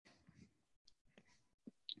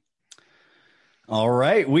All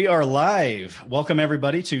right, we are live. Welcome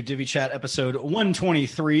everybody to Divi Chat episode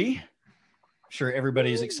 123. I'm sure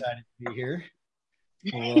everybody's excited to be here.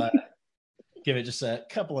 We'll give it just a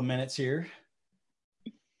couple of minutes here.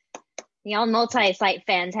 Y'all multi-site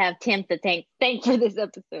fans have Tim to thank for this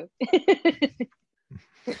episode.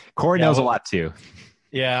 Corey knows a lot too.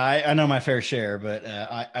 Yeah, I know my fair share, but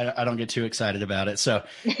I don't get too excited about it. So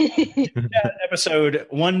episode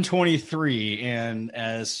 123, and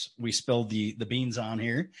as we spilled the beans on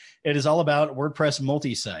here, it is all about WordPress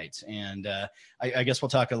multi-site. And I guess we'll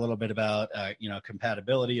talk a little bit about,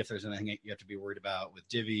 compatibility, if there's anything you have to be worried about with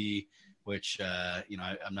Divi, which,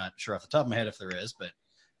 I'm not sure off the top of my head if there is, but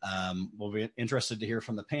we'll be interested to hear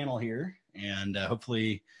from the panel here, and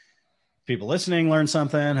hopefully people listening learn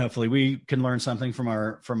something. Hopefully we can learn something from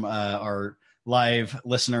our live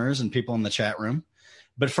listeners and people in the chat room.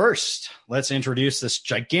 But first, let's introduce this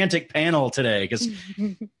gigantic panel today, because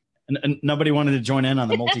nobody wanted to join in on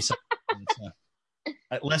the multi-site.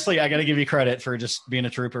 Leslie, I got to give you credit for just being a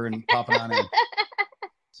trooper and popping on in.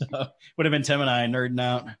 So would have been Tim and I nerding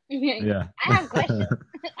out. Yeah. I have questions.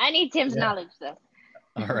 I need Tim's knowledge, though.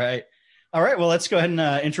 All right. Well, let's go ahead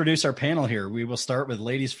and introduce our panel here. We will start with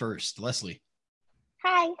ladies first. Leslie.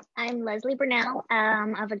 Hi, I'm Leslie Burnell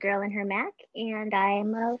of A Girl and Her Mac, and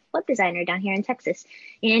I'm a web designer down here in Texas.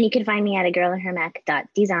 And you can find me at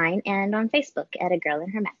agirlandhermac.design and on Facebook at A Girl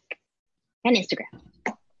and Her Mac and Instagram.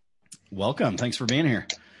 Welcome. Thanks for being here.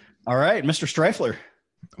 All right, Mr. Streifler.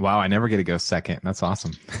 Wow, I never get to go second. That's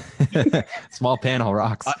awesome. Small panel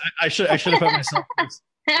rocks. I should have put myself first.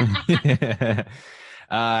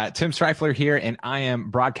 Tim Streifler here, and I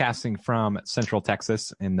am broadcasting from Central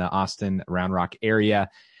Texas in the Austin, Round Rock area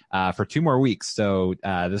for 2 more weeks. So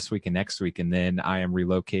this week and next week, and then I am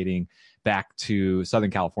relocating back to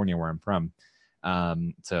Southern California, where I'm from.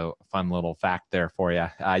 So fun little fact there for you.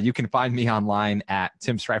 You can find me online at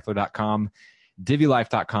timstreifler.com,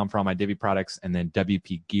 divvylife.com for all my Divi products, and then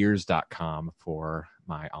wpgears.com for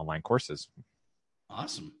my online courses.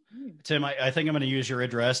 Awesome. Tim, I think I'm going to use your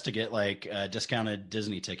address to get like discounted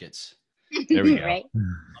Disney tickets. There we go. Right?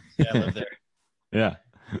 Yeah, I live there. Yeah.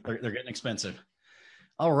 They're getting expensive.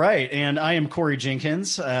 All right. And I am Corey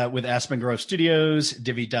Jenkins with Aspen Grove Studios,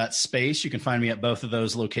 Divi.space. You can find me at both of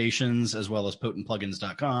those locations, as well as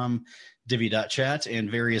potentplugins.com, Divi.chat, and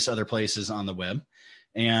various other places on the web.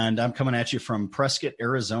 And I'm coming at you from Prescott,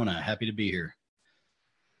 Arizona. Happy to be here.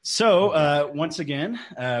 So once again,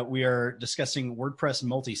 we are discussing WordPress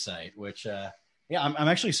multi-site, which, I'm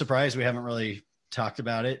actually surprised we haven't really talked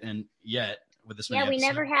about it and yet with this. Yeah, we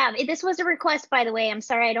never have. This was a request, by the way. I'm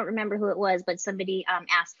sorry, I don't remember who it was, but somebody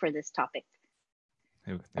asked for this topic.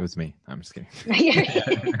 It was me. I'm just kidding.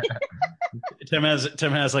 Tim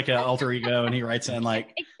has like an alter ego, and he writes in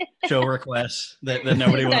like show requests that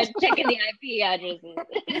nobody wants. Checking the IP addresses.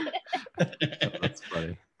 That's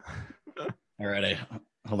funny. All right.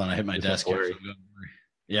 Hold on, I hit my desk here.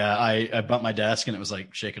 Yeah, I bumped my desk and it was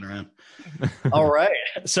like shaking around. All right.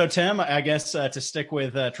 So Tim, I guess to stick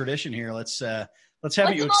with tradition here, let's have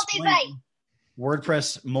you explain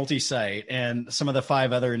WordPress multi-site and some of the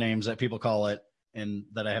 5 other names that people call it, and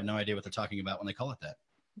that I have no idea what they're talking about when they call it that.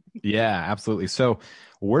 Yeah, absolutely. So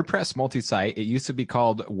WordPress multi-site, it used to be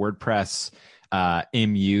called WordPress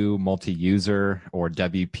MU multi-user, or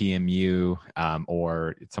WPMU,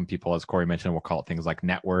 or some people, as Corey mentioned, will call it things like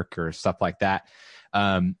network or stuff like that.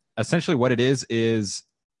 Essentially what it is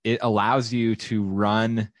it allows you to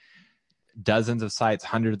run dozens of sites,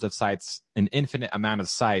 hundreds of sites, an infinite amount of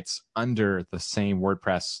sites under the same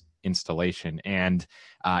WordPress installation. And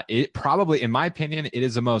it probably, in my opinion, it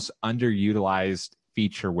is the most underutilized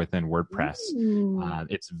feature within WordPress.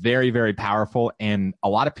 It's very, very powerful, and a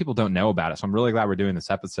lot of people don't know about it. So I'm really glad we're doing this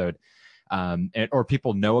episode. Or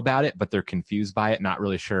people know about it, but they're confused by it, not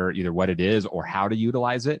really sure either what it is or how to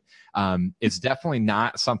utilize it. It's definitely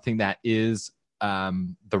not something that is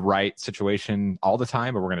the right situation all the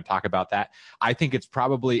time, but we're going to talk about that. I think it's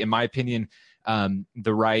probably, in my opinion,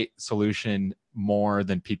 the right solution more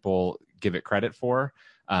than people give it credit for.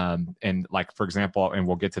 And like, for example, and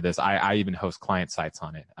we'll get to this, I even host client sites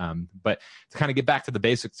on it. But to kind of get back to the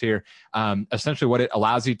basics here, essentially what it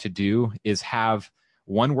allows you to do is have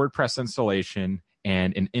one WordPress installation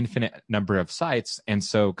and an infinite number of sites. And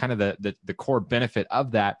so kind of the core benefit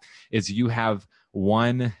of that is you have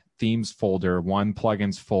one themes folder, one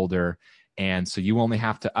plugins folder. And so you only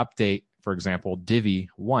have to update, for example, Divi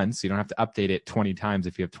once. You don't have to update it 20 times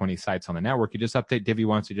if you have 20 sites on the network. You just update Divi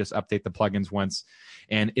once. You just update the plugins once.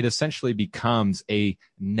 And it essentially becomes a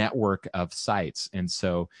network of sites. And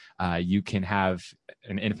so you can have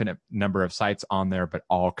an infinite number of sites on there, but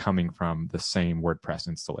all coming from the same WordPress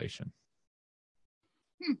installation.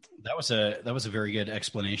 That was a very good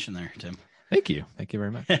explanation there, Tim. Thank you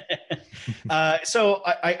very much. So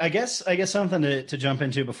I guess something to jump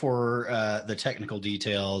into before the technical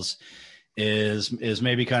details is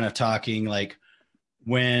maybe kind of talking like,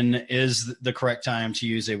 when is the correct time to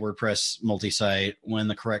use a WordPress multi-site, when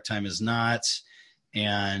the correct time is not,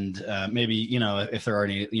 and maybe, if there are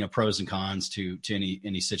any, pros and cons to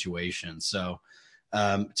any situation. So,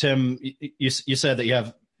 Tim, you said that you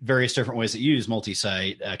have various different ways that you use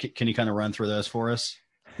multi-site. Can you kind of run through those for us?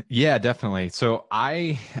 Yeah, definitely. So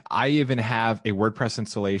I even have a WordPress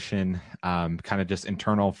installation, kind of just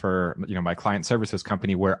internal for, my client services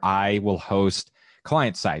company, where I will host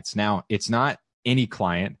client sites. Now, it's not any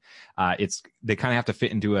client. They kind of have to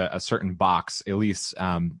fit into a certain box, at least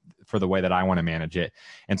for the way that I want to manage it.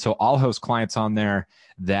 And so I'll host clients on there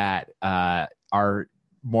that are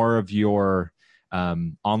more of your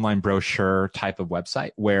online brochure type of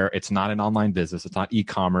website, where it's not an online business. It's not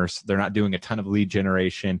e-commerce. They're not doing a ton of lead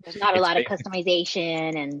generation. There's not a lot of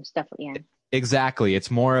customization and stuff. Yeah. Exactly.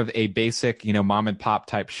 It's more of a basic, mom and pop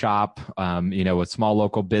type shop, a small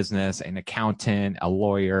local business, an accountant, a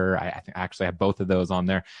lawyer. I actually have both of those on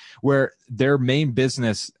there, where their main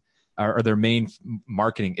business or their main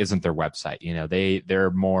marketing isn't their website.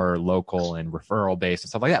 They're more local and referral based and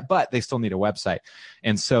stuff like that, but they still need a website.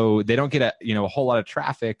 And so they don't get a whole lot of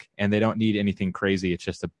traffic, and they don't need anything crazy. It's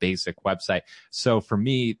just a basic website. So for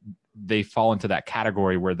me, they fall into that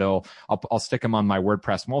category where I'll stick them on my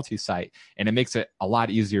WordPress multi-site, and it makes it a lot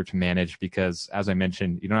easier to manage because, as I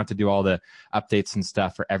mentioned, you don't have to do all the updates and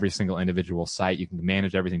stuff for every single individual site. You can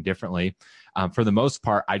manage everything differently. For the most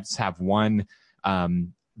part, I just have one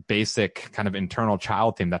basic kind of internal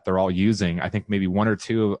child theme that they're all using. I think maybe one or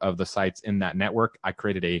two of the sites in that network, I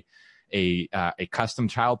created a custom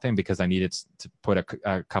child theme because I needed to put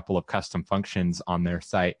a couple of custom functions on their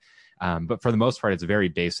site. But for the most part, it's very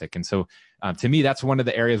basic. And so to me, that's one of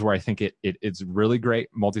the areas where I think it's really great.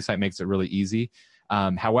 Multi-site makes it really easy.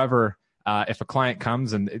 However, if a client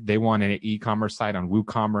comes and they want an e-commerce site on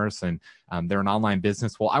WooCommerce and they're an online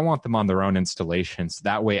business, well, I want them on their own installations.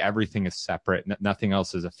 That way, everything is separate. Nothing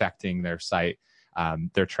else is affecting their site.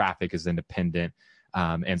 Their traffic is independent.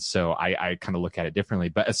 And so I kind of look at it differently.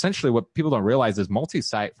 But essentially, what people don't realize is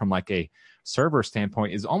multi-site from like a server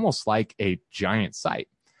standpoint is almost like a giant site.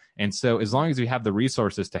 And so as long as you have the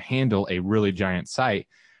resources to handle a really giant site,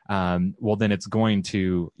 well, then it's going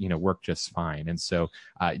to, work just fine. And so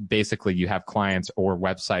basically you have clients or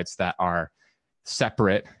websites that are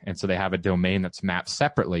separate. And so they have a domain that's mapped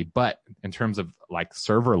separately. But in terms of like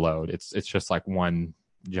server load, it's just like one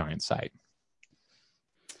giant site.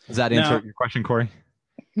 Does that answer your question, Corey?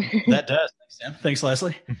 That does. Thanks, Tim. Thanks,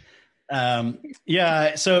 Leslie.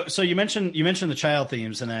 Yeah. So you mentioned the child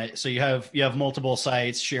themes, and so you have multiple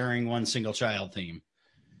sites sharing one single child theme,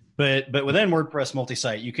 but within WordPress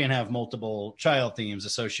multi-site, you can have multiple child themes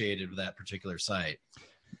associated with that particular site.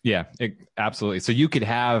 Yeah, absolutely. So you could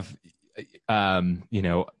have,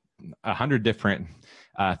 100 different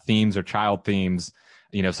themes or child themes.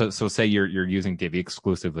 So say you're using Divi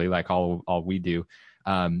exclusively, like all we do.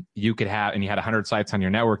 You could have, and you had 100 sites on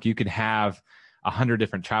your network. You could have 100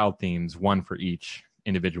 different child themes, one for each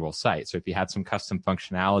individual site. So if you had some custom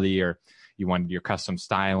functionality or you wanted your custom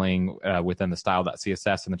styling within the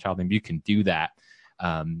style.css and the child theme, you can do that.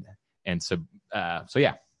 And so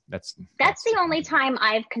yeah, that's the only time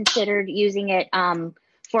I've considered using it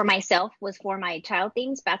for myself was for my child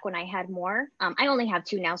themes back when I had more. I only have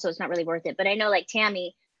 2 now, so it's not really worth it. But I know like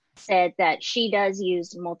Tammy said that she does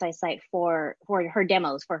use multi-site for her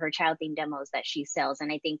demos, for her child theme demos that she sells.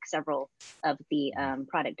 And I think several of the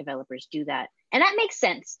product developers do that. And that makes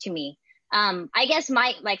sense to me. I guess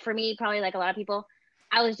for me, probably like a lot of people,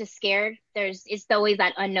 I was just scared. It's always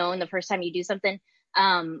that unknown the first time you do something.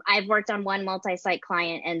 I've worked on one multi-site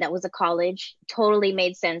client, and that was a college. Totally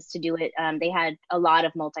made sense to do it. They had a lot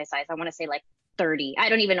of multi-sites. I want to say like 30. I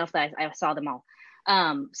don't even know if I saw them all.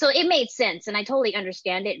 So it made sense, and I totally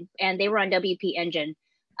understand it. And they were on WP Engine.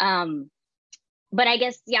 But I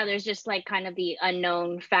guess, yeah, there's just like kind of the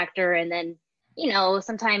unknown factor. And then,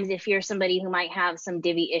 sometimes if you're somebody who might have some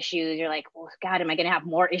Divi issues, you're like, well, God, am I going to have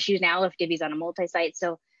more issues now if Divi's on a multi-site?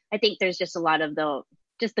 So I think there's just a lot of the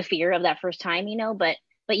fear of that first time, but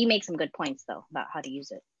you make some good points though about how to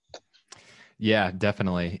use it. Yeah,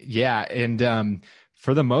 definitely. Yeah. And,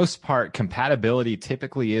 for the most part, compatibility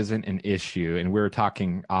typically isn't an issue. And we were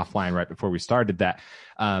talking offline right before we started that.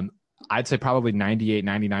 I'd say probably 98,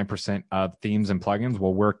 99% of themes and plugins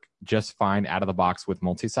will work just fine out of the box with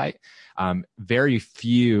multi-site. Very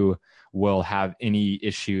few will have any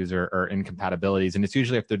issues or incompatibilities. And it's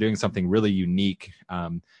usually if they're doing something really unique.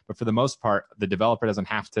 But for the most part, the developer doesn't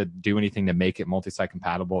have to do anything to make it multi-site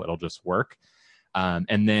compatible. It'll just work.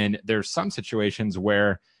 And then there's some situations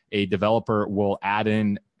where a developer will add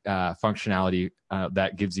in functionality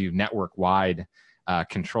that gives you network-wide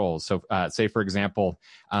controls. So say, for example,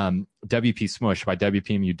 WP Smush by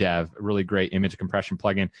WPMU Dev, a really great image compression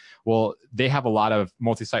plugin. Well, they have a lot of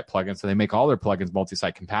multi-site plugins, so they make all their plugins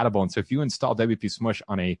multi-site compatible. And so if you install WP Smush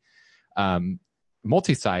on a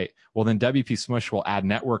multi-site, well, then WP Smush will add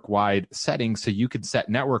network-wide settings, so you could set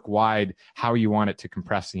network-wide how you want it to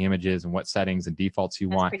compress the images and what settings and defaults you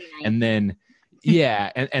want. Nice. And then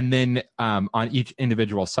and then on each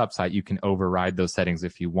individual subsite, you can override those settings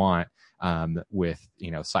if you want with,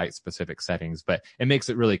 site specific settings, but it makes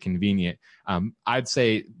it really convenient. I'd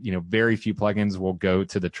say, very few plugins will go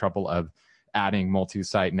to the trouble of adding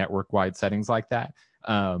multi-site network wide settings like that.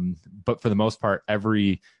 But for the most part,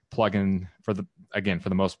 every plugin for the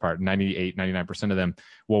most part, 99% of them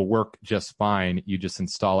will work just fine. You just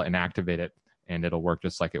install it and activate it, and it'll work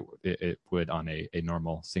just like it would on a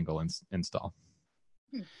normal single install.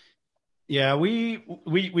 Yeah, we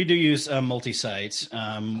do use multi-sites.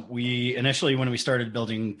 We initially, when we started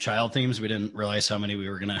building child themes, we didn't realize how many we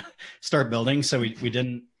were going to start building. So we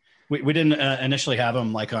didn't initially have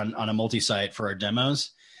them like on a multi-site for our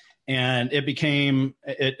demos, and it became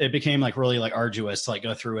like really like arduous to like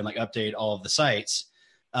go through and like update all of the sites.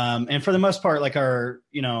 And for the most part, like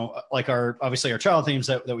obviously our child themes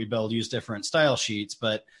that we build use different style sheets,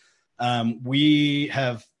 but we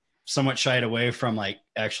have somewhat shied away from like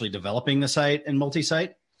actually developing the site in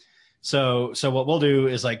multi-site. So what we'll do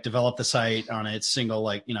is like develop the site on its single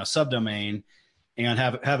subdomain and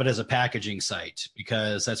have it as a packaging site,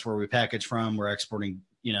 because that's where we package from. We're exporting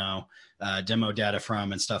demo data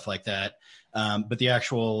from and stuff like that. But the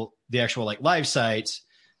actual like live sites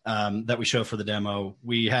that we show for the demo,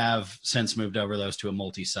 we have since moved over those to a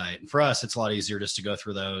multi-site. And for us, it's a lot easier just to go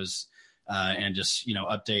through those and just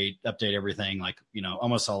update everything like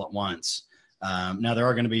almost all at once. Now there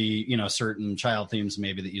are going to be certain child themes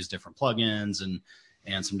maybe that use different plugins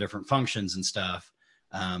and some different functions and stuff,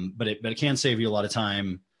 but it can save you a lot of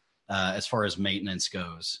time as far as maintenance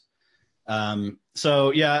goes.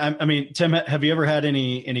 So yeah, I mean, Tim, have you ever had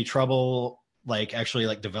any trouble like actually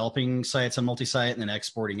like developing sites on multi-site and then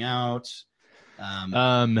exporting out?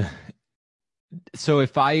 So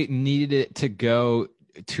if I needed it to go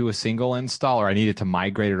to a single install, or I needed to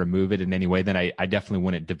migrate or remove it in any way, then I definitely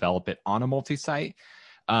wouldn't develop it on a multi-site.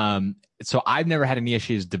 So I've never had any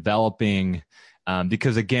issues developing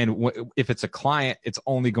because again, if it's a client, it's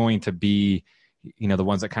only going to be the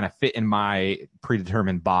ones that kind of fit in my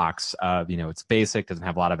predetermined box of it's basic, doesn't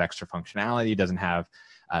have a lot of extra functionality, doesn't have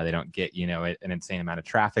they don't get an insane amount of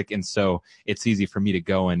traffic, and so it's easy for me to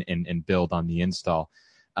go and build on the install.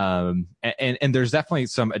 And there's definitely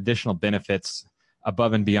some additional benefits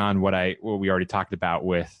above and beyond what we already talked about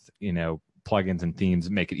with, plugins and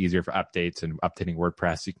themes make it easier for updates and updating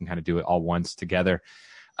WordPress. You can kind of do it all once together.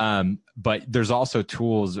 But there's also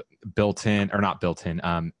tools built in, or not built in,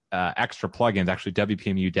 extra plugins. Actually,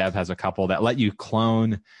 WPMU Dev has a couple that let you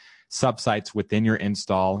clone subsites within your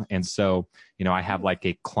install. And so, I have like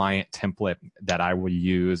a client template that I will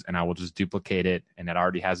use, and I will just duplicate it, and it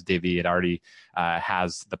already has Divi. It already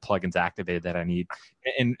has the plugins activated that I need.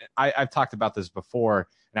 And I've talked about this before,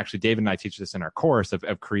 and actually David and I teach this in our course of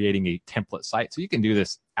creating a template site. So you can do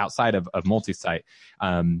this outside of multi-site.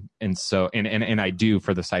 And so, and I do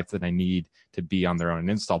for the sites that I need to be on their own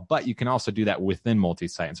install, but you can also do that within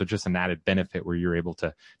multi-site. And so just an added benefit where you're able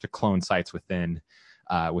to clone sites within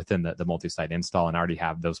the multi-site install and already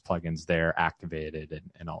have those plugins there activated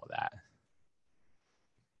and all of that.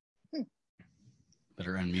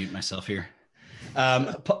 Better unmute myself here.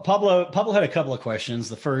 Pablo had a couple of questions.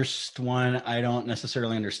 The first one, I don't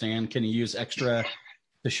necessarily understand. Can you use extra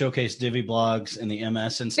to showcase Divi blogs in the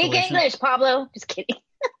MS installation? Speak English, Pablo. Just kidding.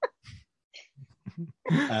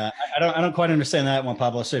 I don't quite understand that one,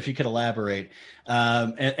 Pablo. So if you could elaborate.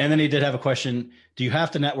 And then he did have a question. Do you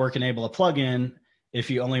have to network enable a plugin if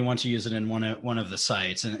you only want to use it in one of the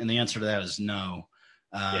sites? And the answer to that is no.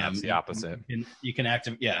 Yeah, it's the opposite. You can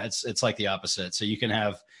activate. Yeah, it's like the opposite. So you can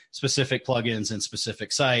have specific plugins in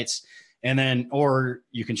specific sites, and then, or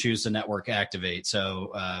you can choose to network activate.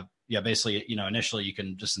 So basically, initially you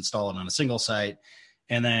can just install it on a single site.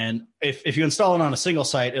 And then if you install it on a single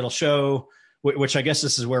site, it'll show, which I guess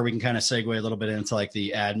this is where we can kind of segue a little bit into like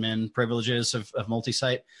the admin privileges of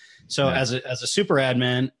multi-site. So yeah. As a super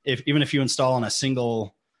admin, even if you install on a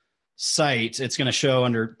single site, it's going to show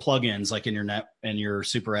under plugins, like in your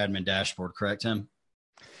super admin dashboard, correct, Tim?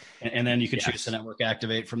 and then you can choose to network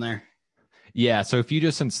activate from there. Yeah. So if you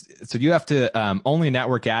just, so you have to, only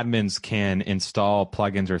network admins can install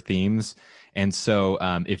plugins or themes. And so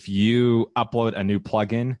if you upload a new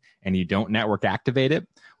plugin and you don't network activate it,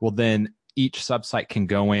 well, then each subsite can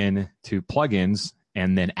go in to plugins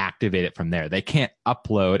and then activate it from there. They can't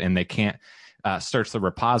upload and they can't search the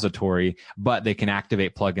repository, but they can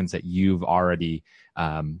activate plugins that you've already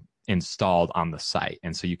installed on the site.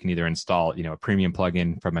 And so you can either install, a premium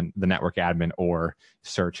plugin from the network admin or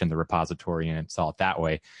search in the repository and install it that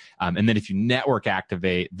way. And then if you network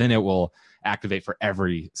activate, then it will activate for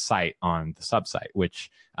every site on the subsite, which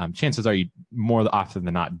chances are you more often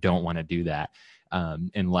than not don't want to do that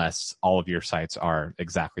unless all of your sites are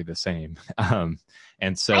exactly the same.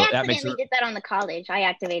 And so I that makes it did that on the college. I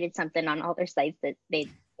activated something on all their sites that they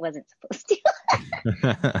wasn't supposed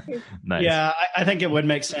to. Nice. Yeah, I think it would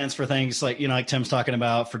make sense for things like, like Tim's talking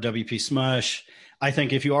about for WP Smush. I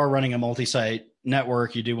think if you are running a multi-site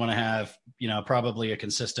network, you do want to have, probably a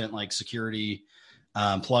consistent like security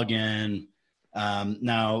plugin.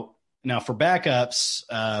 Now for backups,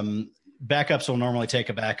 backups will normally take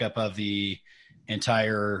a backup of the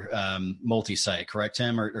entire multi-site, correct,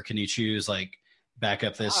 Tim? Or can you choose like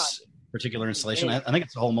backup this particular installation? I think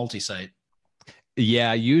it's the whole multi-site.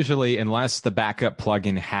 Yeah, usually unless the backup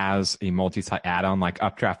plugin has a multi-site add-on, like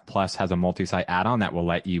Updraft Plus has a multi-site add-on that will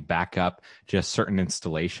let you back up just certain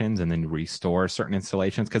installations and then restore certain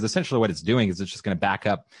installations. Because essentially what it's doing is it's just going to back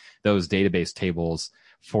up those database tables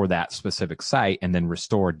for that specific site and then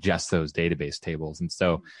restore just those database tables. And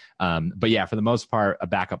so, but yeah, for the most part, a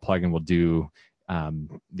backup plugin will do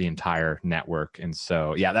the entire network. And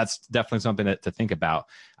so, yeah, that's definitely something to think about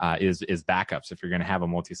is backups if you're going to have a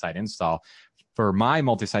multi-site install. For my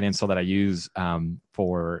multi-site install that I use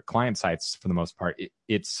for client sites, for the most part,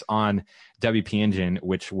 it's on WP Engine,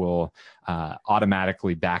 which will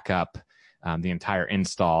automatically back up the entire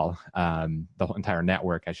install, the whole entire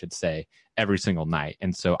network, I should say, every single night.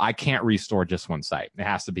 And so I can't restore just one site. It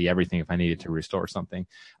has to be everything if I needed to restore something.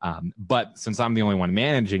 But since I'm the only one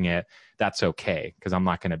managing it, that's okay, because I'm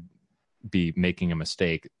not going to be making a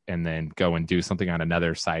mistake and then go and do something on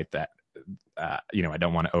another site that I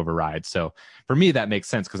don't want to override. So for me, that makes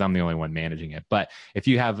sense because I'm the only one managing it. But if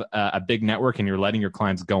you have a big network and you're letting your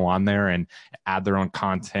clients go on there and add their own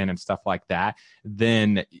content and stuff like that,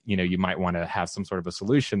 then, you might want to have some sort of a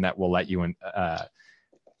solution that will let you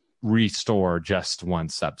restore just one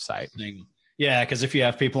subsite. Yeah. Cause if you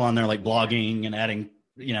have people on there like blogging and adding,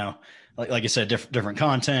 like you said, different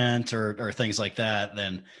content or things like that,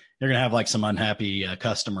 then you're going to have like some unhappy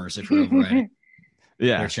customers if you're overriding.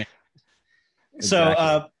 Yeah. Exactly.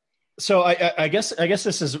 So I guess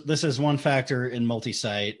this is one factor in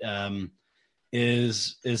multi-site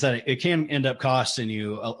is that it can end up costing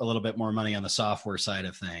you a little bit more money on the software side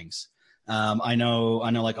of things. I know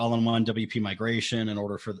like all-in-one WP migration, in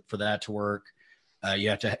order for that to work, you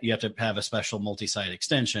have to have a special multi-site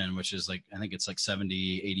extension, which is like, I think it's like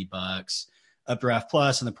 $70-$80. Updraft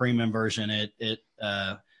Plus and the premium version,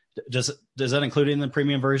 does that include it in the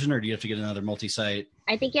premium version, or do you have to get another multi-site?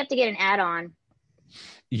 I think you have to get an add-on.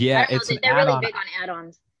 Yeah, they're really big on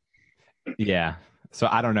add-ons. Yeah. So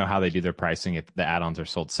I don't know how they do their pricing, if the add-ons are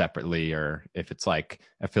sold separately or if it's like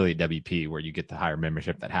Affiliate WP where you get the higher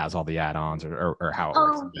membership that has all the add-ons or how it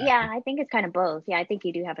works. Oh, yeah, I think it's kind of both. Yeah, I think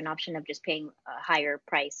you do have an option of just paying a higher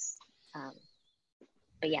price.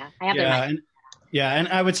 But yeah, I have and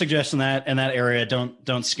I would suggest in that area,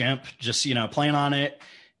 don't skimp. Just plan on it.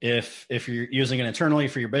 If you're using it internally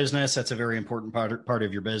for your business, that's a very important part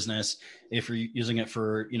of your business. If you're using it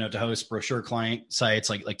for, to host brochure client sites,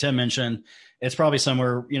 like Tim mentioned, it's probably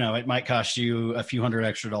somewhere, it might cost you a few $100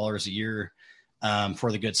 extra a year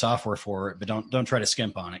for the good software for it, but don't try to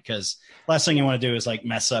skimp on it, because last thing you want to do is like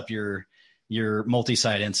mess up your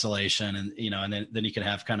multi-site installation and, and then you can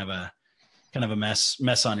have kind of a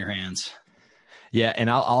mess on your hands. Yeah, and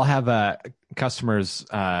I'll have customers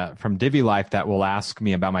from Divi Life that will ask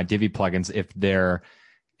me about my Divi plugins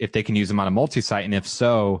if they can use them on a multi-site, and if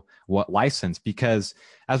so, what license? Because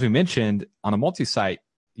as we mentioned, on a multi-site,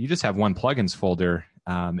 you just have one plugins folder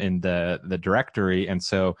in the directory, and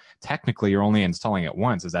so technically you're only installing it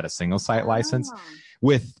once. Is that a single site license?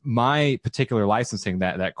 With my particular licensing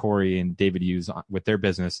that Corey and David use with their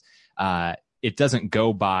business, it doesn't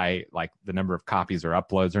go by like the number of copies or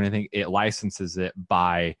uploads or anything. It licenses it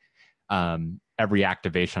by every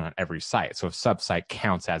activation on every site. So a subsite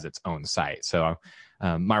counts as its own site. So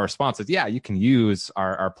my response is, yeah, you can use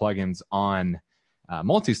our plugins on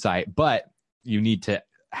multi-site, but you need to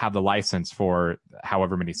have the license for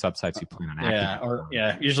however many subsites you plan on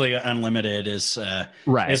activating. Usually unlimited is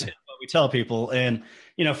right. Is we tell people. And,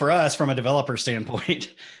 for us, from a developer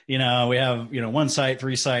standpoint, we have, one site,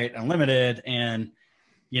 3-site unlimited. And,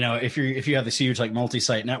 if you have this huge like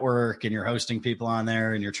multi-site network and you're hosting people on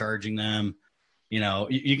there and you're charging them,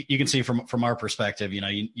 you can see from our perspective, you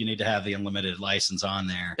need to have the unlimited license on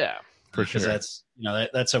there. Yeah, for sure. Because that's,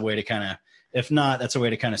 that's a way to kind of, if not, that's a way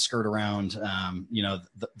to kind of skirt around,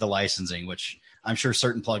 the licensing, which I'm sure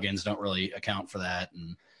certain plugins don't really account for that.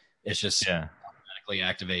 And it's just automatically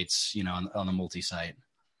activates, on the multi-site.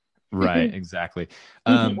 Right, exactly.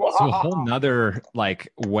 So a whole nother like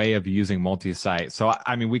way of using multi-site. So,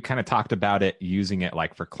 I mean, we kind of talked about it, using it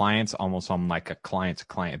like for clients, almost on like a client to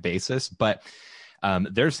client basis, but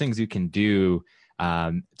there's things you can do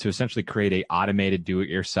to essentially create a automated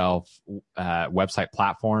do-it-yourself website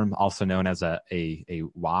platform, also known as a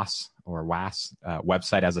WAS or WAS,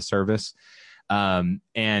 website as a service.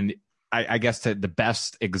 And I guess the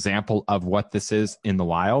best example of what this is in the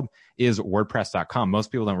wild is WordPress.com.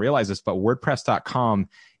 Most people don't realize this, but WordPress.com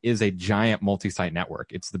is a giant multi-site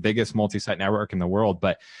network. It's the biggest multi-site network in the world.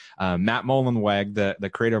 But Matt Mullenweg, the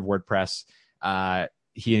creator of WordPress,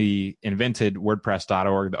 he invented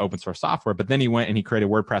WordPress.org, the open source software, but then he went and he created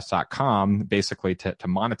WordPress.com basically to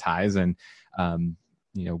monetize and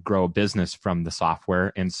grow a business from the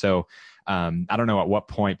software. And so I don't know at what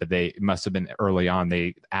point, but it must have been early on,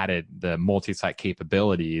 they added the multi-site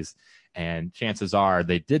capabilities, and chances are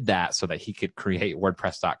they did that so that he could create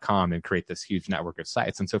WordPress.com and create this huge network of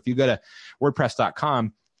sites. And so if you go to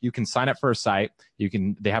WordPress.com, you can sign up for a site.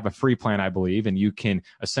 They have a free plan, I believe, and you can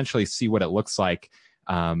essentially see what it looks like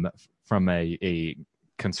from a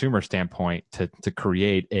consumer standpoint to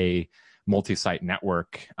create a multi-site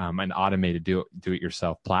network, an automated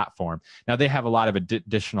do-it-yourself platform. Now, they have a lot of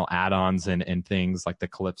additional add-ons and things like the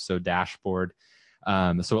Calypso dashboard.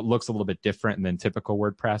 So it looks a little bit different than typical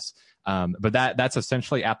WordPress. But that's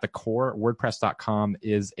essentially at the core. WordPress.com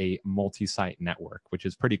is a multi-site network, which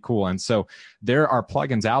is pretty cool. And so there are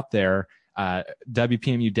plugins out there.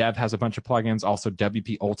 WPMU Dev has a bunch of plugins, also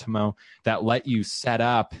WP Ultimo, that let you set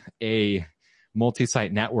up a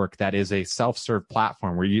multi-site network that is a self-serve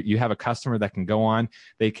platform where you have a customer that can go on,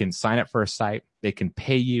 they can sign up for a site, they can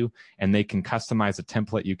pay you, and they can customize a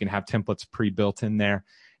template. You can have templates pre-built in there,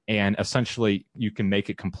 and essentially you can make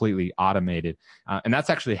it completely automated. And that's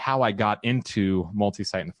actually how I got into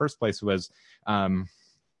multi-site in the first place. Was I think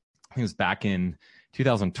it was back in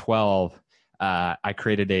 2012. I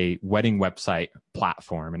created a wedding website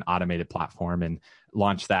platform, an automated platform, and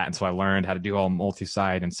launched that. And so I learned how to do all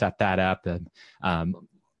multi-site and set that up. And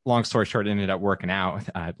long story short, it ended up working out.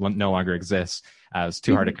 It no longer exists. It was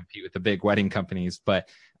too hard to compete with the big wedding companies. But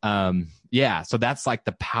so that's like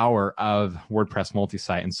the power of WordPress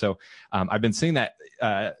multi-site. And so I've been seeing that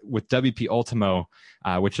with WP Ultimo,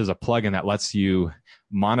 which is a plugin that lets you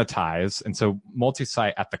monetize. And so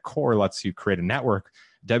multi-site at the core lets you create a network.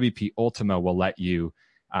 WP Ultimo will let you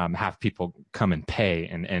have people come and pay,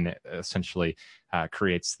 and it essentially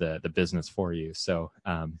creates the business for you. So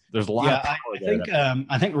there's a lot of power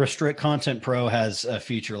I think Restrict Content Pro has a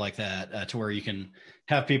feature like that to where you can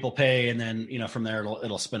have people pay, and then from there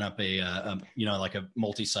it'll spin up a like a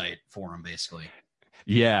multi-site forum basically.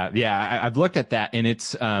 Yeah. I've looked at that, and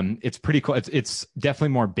it's pretty cool. It's definitely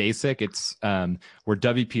more basic. It's where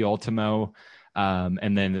WP Ultimo.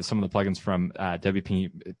 And then some of the plugins from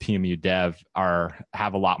WPMU Dev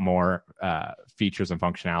have a lot more features and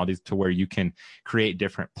functionalities to where you can create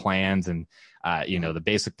different plans. And the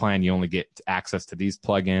basic plan, you only get access to these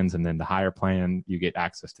plugins, and then the higher plan, you get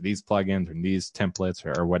access to these plugins and these templates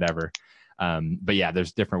or whatever. But yeah,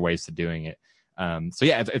 there's different ways to doing it.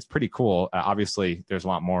 It's pretty cool. Obviously, there's a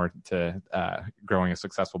lot more to growing a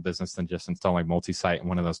successful business than just installing multi-site in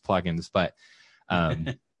one of those plugins, but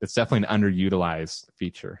it's definitely an underutilized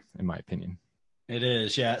feature, in my opinion. It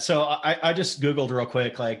is, yeah. So I just Googled real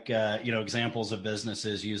quick, like, examples of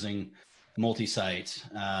businesses using multi-site,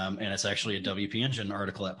 and it's actually a WP Engine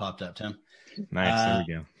article that popped up, Tim. Nice, there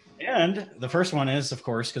we go. And the first one is, of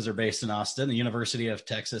course, because they're based in Austin, the University of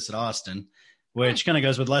Texas at Austin, which kind of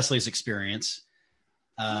goes with Leslie's experience.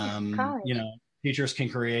 Teachers can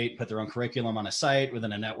put their own curriculum on a site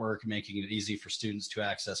within a network, making it easy for students to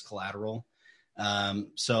access collateral.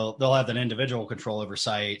 So they'll have that individual control over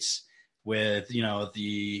sites with,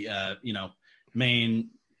 the main,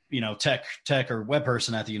 tech or web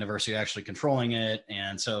person at the university actually controlling it.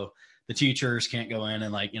 And so the teachers can't go in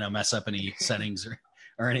and mess up any settings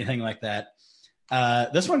or anything like that.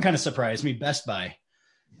 This one kind of surprised me. Best Buy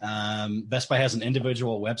has an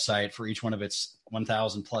individual website for each one of its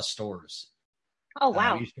 1,000 plus stores. Oh,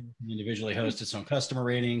 wow. Each store can individually host its own customer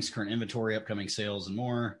ratings, current inventory, upcoming sales, and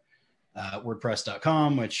more.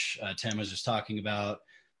 WordPress.com, which Tim was just talking about,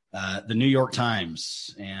 the New York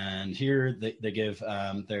Times. And here they give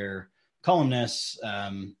their columnists,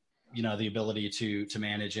 the ability to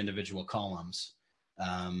manage individual columns.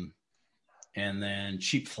 And then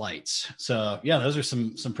Cheap Flights. So yeah, those are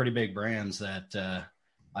some pretty big brands that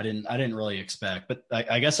I didn't really expect. But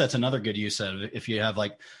I guess that's another good use of it. If you have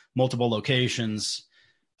like multiple locations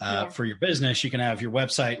for your business, you can have your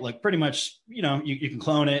website look pretty much, you can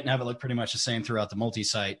clone it and have it look pretty much the same throughout the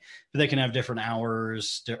multi-site. But they can have different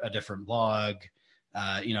hours, a different blog,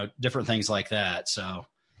 different things like that. So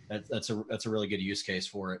that's a really good use case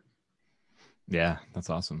for it. Yeah, that's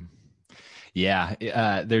awesome.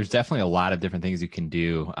 Yeah, there's definitely a lot of different things you can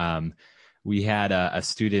do. We had a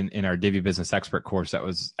student in our Divi Business Expert course that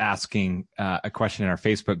was asking a question in our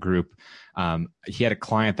Facebook group. He had a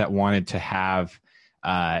client that wanted to have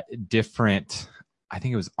different, I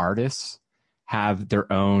think it was artists, have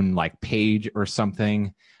their own like page or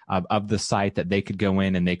something of the site that they could go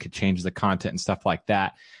in and they could change the content and stuff like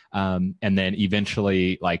that. And then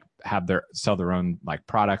eventually like sell their own like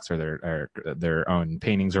products or their own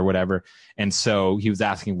paintings or whatever. And so he was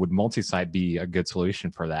asking, would multi-site be a good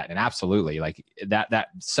solution for that? And absolutely, like that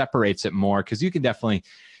separates it more, because you can definitely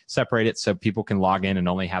separate it so people can log in and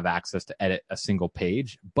only have access to edit a single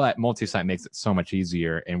page, but multi-site makes it so much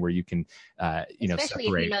easier, and where you can especially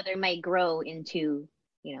separate. if they might grow into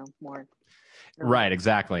more. Right,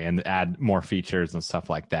 exactly. And add more features and stuff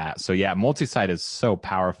like that. So yeah, multi-site is so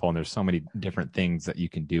powerful, and there's so many different things that you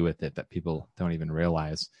can do with it that people don't even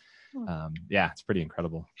realize. Yeah, it's pretty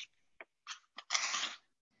incredible.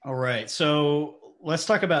 All right. So let's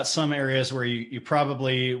talk about some areas where you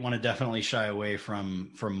probably want to definitely shy away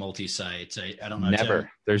from multi-site. I don't know. Never. Tim.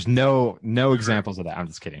 There's no examples of that. I'm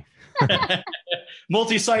just kidding.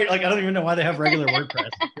 Multi-site, like I don't even know why they have regular WordPress.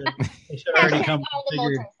 They should already come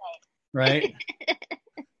configured. Right.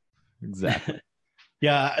 Exactly.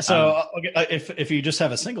 Yeah. So if you just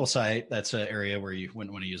have a single site, that's an area where you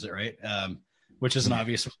wouldn't want to use it, right? Which is an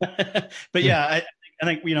obvious one. But yeah, I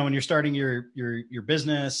think when you're starting your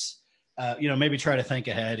business, maybe try to think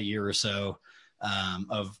ahead a year or so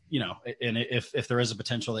of and if there is a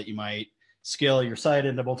potential that you might scale your site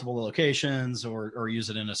into multiple locations or use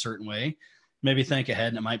it in a certain way, maybe think ahead,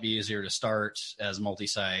 and it might be easier to start as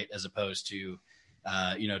multi-site as opposed to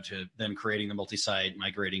to then creating the multi-site,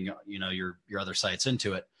 migrating, your other sites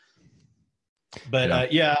into it. But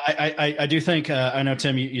I do think, I know,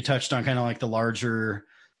 Tim, you touched on kind of like the larger,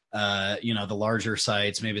 the larger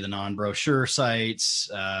sites, maybe the non-brochure sites.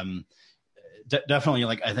 Definitely,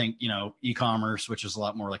 like, I think, e-commerce, which is a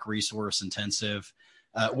lot more like resource intensive.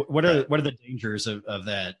 What are the dangers of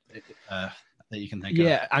that that you can think of?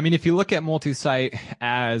 Yeah. I mean, if you look at multi-site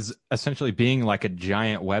as essentially being like a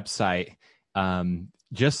giant website,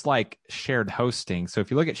 just like shared hosting. So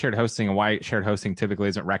if you look at shared hosting and why shared hosting typically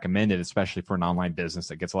isn't recommended, especially for an online business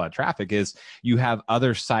that gets a lot of traffic, is you have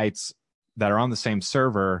other sites that are on the same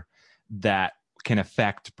server that can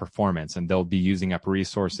affect performance, and they'll be using up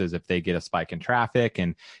resources if they get a spike in traffic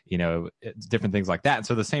and, different things like that. And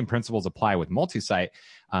so the same principles apply with multi-site,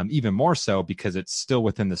 even more so because it's still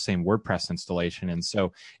within the same WordPress installation. And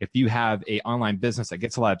so if you have a online business that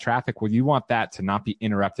gets a lot of traffic, well, you want that to not be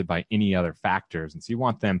interrupted by any other factors. And so you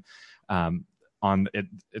want them, on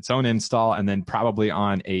its own install, and then probably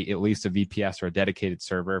on at least a VPS or a dedicated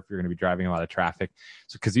server if you're going to be driving a lot of traffic.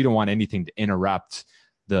 So, because you don't want anything to interrupt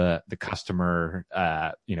the customer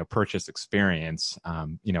purchase experience,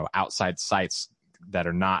 outside sites that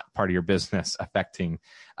are not part of your business affecting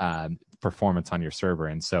performance on your server.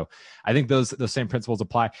 And so I think those same principles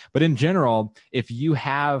apply. But in general, if you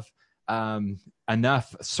have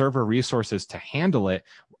enough server resources to handle it,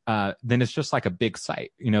 then it's just like a big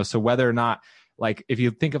site. So whether or not, like, if you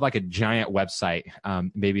think of like a giant website,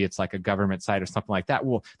 maybe it's like a government site or something like that.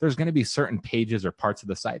 Well, there's going to be certain pages or parts of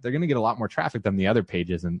the site. They're going to get a lot more traffic than the other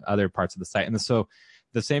pages and other parts of the site. And so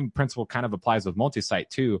the same principle kind of applies with multi-site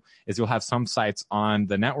too, is you'll have some sites on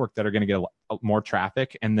the network that are going to get more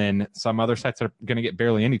traffic, and then some other sites that are going to get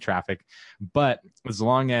barely any traffic. But as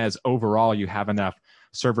long as overall you have enough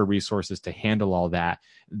server resources to handle all that,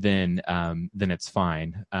 then it's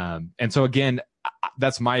fine. And so again,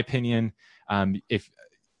 that's my opinion. If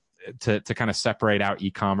to kind of separate out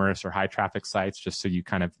e-commerce or high traffic sites, just so you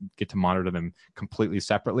kind of get to monitor them completely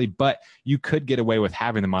separately. But you could get away with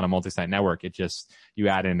having them on a multi-site network. It just, you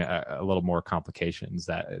add in a little more complications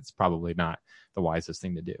that it's probably not the wisest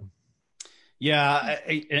thing to do. Yeah.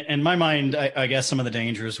 In my mind, I guess some of the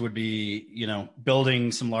dangers would be,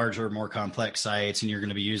 building some larger, more complex sites, and you're going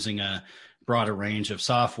to be using a broader range of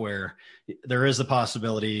software. There is the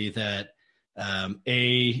possibility that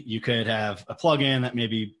You could have a plugin that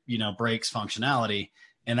maybe, breaks functionality.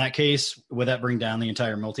 In that case, would that bring down the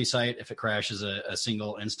entire multi-site if it crashes a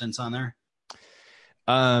single instance on there?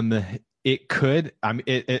 It could.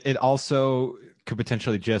 It also could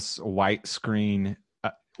potentially just white screen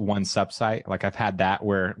one subsite. Like I've had that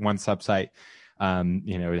where one subsite,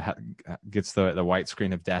 gets the white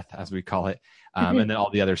screen of death, as we call it, and then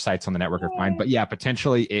all the other sites on the network are fine. But yeah,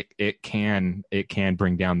 potentially it can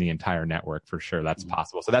bring down the entire network for sure. That's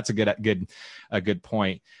possible. So that's a good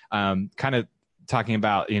point. Kind of talking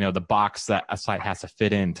about the box that a site has to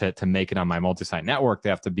fit in to make it on my multi-site network. They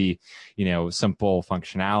have to be simple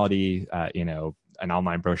functionality, an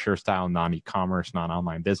online brochure style, non-e-commerce,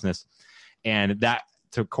 non-online business. And that,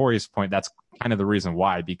 to Corey's point, that's kind of the reason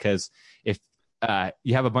why, because if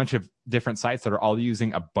you have a bunch of different sites that are all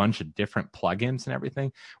using a bunch of different plugins and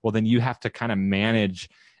everything, well, then you have to kind of manage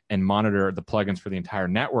and monitor the plugins for the entire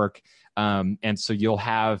network. And so you'll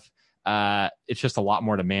have it's just a lot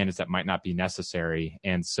more to manage that might not be necessary.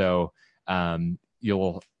 And so and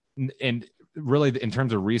really in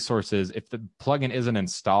terms of resources, if the plugin isn't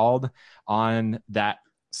installed on that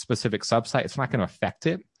specific subsite, it's not going to affect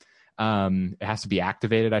it. It has to be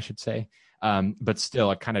activated, I should say. But still,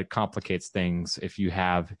 it kind of complicates things if you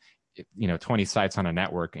have 20 sites on a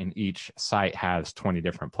network and each site has 20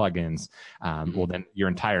 different plugins. Well, then your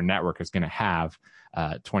entire network is going to have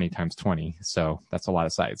 20 times 20. So that's a lot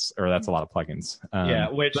of sites, or that's a lot of plugins.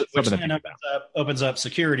 Which then opens up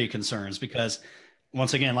security concerns, because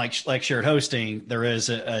once again, like shared hosting, there is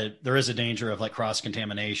a danger of like cross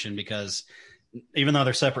contamination, because even though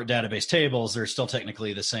they're separate database tables, they're still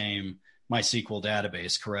technically the same MySQL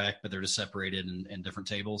database, correct? But they're just separated in different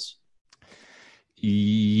tables.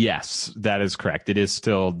 Yes, that is correct. It is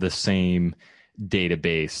still the same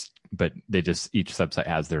database, but each subsite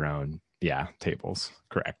has their own tables.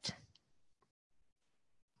 Correct.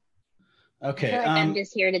 I Okay. feel like I'm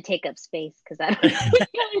just here to take up space because I don't know what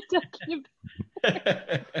I'm talking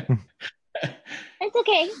about. It's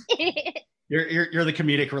okay. You're the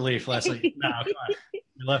comedic relief, Leslie. No, come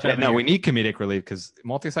on. No, we need comedic relief because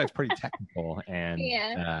multi-site's pretty technical and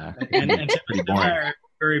and pretty boring.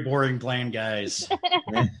 Very boring, bland guys.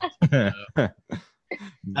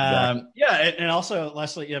 And also,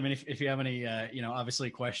 Leslie, I mean, if you have any, obviously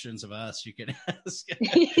questions of us, you can ask.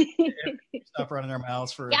 Stop running their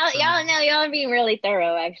mouths for y'all. No, y'all are being really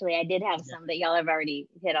thorough. Actually, I did have some that y'all have already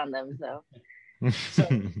hit on them. So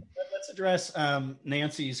let's address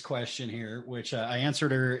Nancy's question here, which I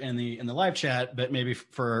answered her in the live chat, but maybe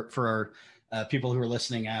for our people who are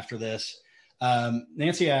listening after this,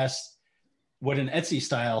 Nancy asked, would an Etsy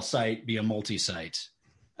style site be a multi-site?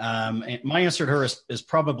 And my answer to her is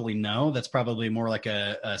probably no. That's probably more like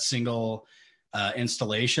a single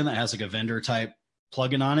installation that has like a vendor type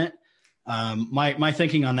plugin on it. My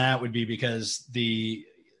thinking on that would be because they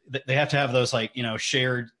have to have those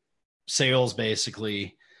shared sales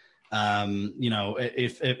basically.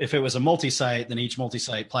 If it was a multi-site, then each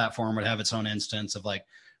multi-site platform would have its own instance of like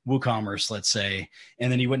WooCommerce, let's say,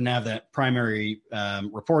 and then you wouldn't have that primary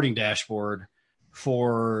reporting dashboard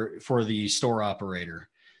for the store operator.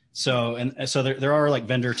 So there are like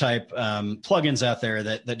vendor type plugins out there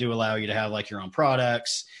that do allow you to have like your own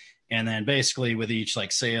products, and then basically with each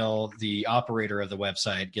like sale, the operator of the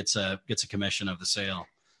website gets a commission of the sale.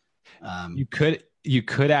 You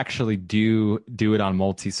could actually do it on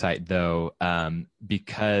multi-site though,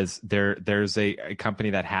 because there's a company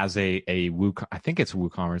that has I think it's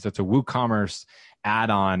WooCommerce. It's a WooCommerce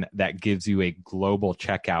add-on that gives you a global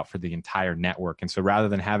checkout for the entire network. And so rather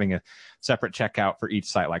than having a separate checkout for each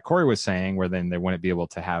site, like Corey was saying, where then they wouldn't be able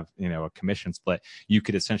to have, a commission split, you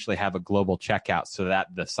could essentially have a global checkout so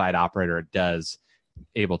that the site operator does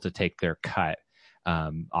able to take their cut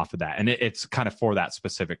off of that. And it's kind of for that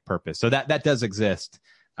specific purpose. So that does exist.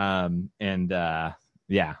 It's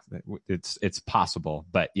possible,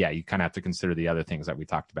 but you kind of have to consider the other things that we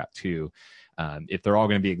talked about too. If they're all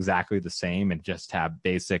going to be exactly the same and just have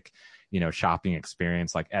basic, shopping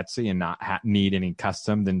experience like Etsy and not need any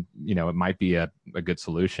custom, then, it might be a good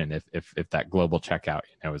solution if that global checkout,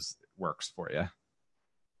 works for you.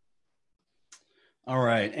 All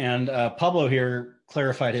right. And Pablo here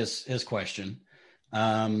clarified his question.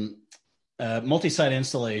 Multi-site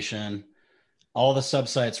installation, all the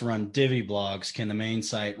subsites run Divi blogs. Can the main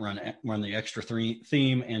site run the extra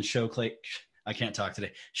theme and showcase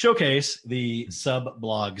the sub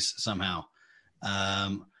blogs somehow?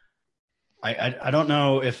 I don't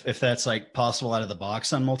know if that's like possible out of the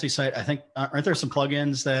box on multi-site. I think aren't there some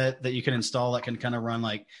plugins that you can install that can kind of run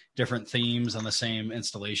like different themes on the same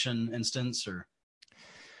installation instance? Or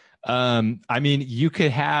you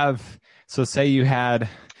could have. So say you had,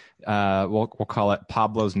 we'll call it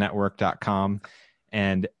pablosnetwork.com.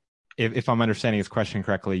 And if I'm understanding his question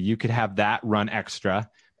correctly, you could have that run extra,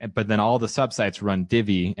 but then all the subsites run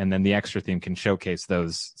Divi, and then the extra theme can showcase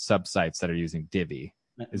those subsites that are using Divi.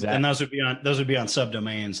 And those would be on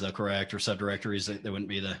subdomains though, correct? Or subdirectories. They wouldn't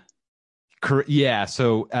be the. Yeah.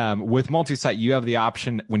 So with multi-site, you have the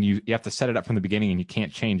option when you have to set it up from the beginning, and you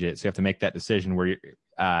can't change it. So you have to make that decision where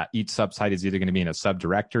each subsite is either going to be in a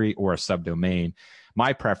subdirectory or a subdomain.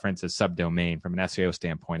 My preference is subdomain. From an SEO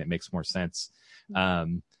standpoint, it makes more sense.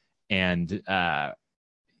 So then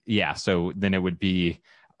it would be,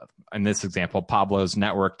 in this example,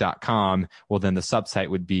 pablosnetwork.com. Well, then the subsite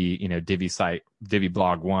would be, Divi site,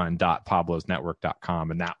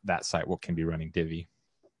 diviblog1.pablosnetwork.com, and that site can be running Divi.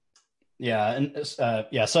 Yeah, and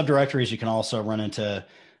subdirectories you can also run into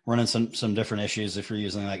some different issues if you're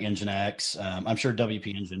using like Nginx. I'm sure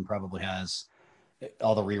WP Engine probably has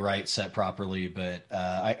all the rewrites set properly, but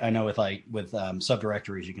I know with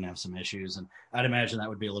subdirectories you can have some issues, and I'd imagine that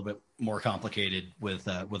would be a little bit more complicated with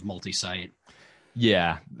multi-site.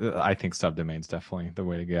 Yeah, I think subdomain's definitely the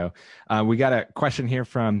way to go. We got a question here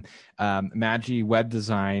from Magi Web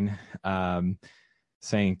Design.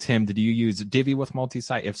 Saying, Tim, did you use Divi with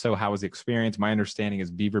multi-site? If so, how was the experience? My understanding is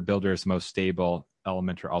Beaver Builder is most stable.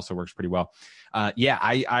 Elementor also works pretty well.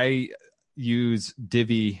 I use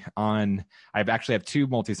Divi on, I actually have two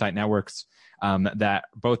multi-site networks that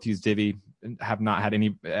both use Divi, have not had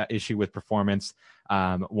any issue with performance.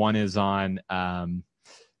 One is on, both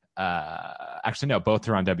are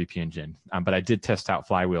on WP Engine, but I did test out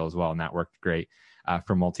Flywheel as well, and that worked great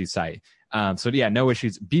for multi-site. No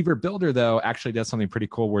issues. Beaver Builder, though, actually does something pretty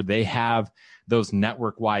cool where they have those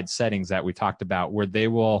network-wide settings that we talked about, where they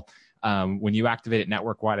will, when you activate it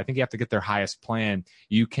network-wide, I think you have to get their highest plan.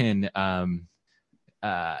 You can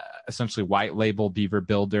essentially white label Beaver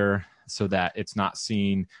Builder so that it's not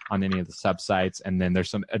seen on any of the subsites, and then there's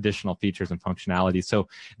some additional features and functionality. So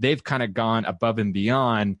they've kind of gone above and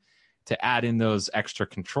beyond to add in those extra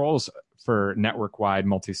controls for network-wide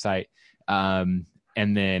multi-site. And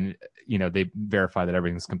then, they verify that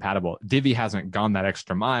everything's compatible. Divi hasn't gone that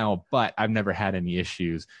extra mile, but I've never had any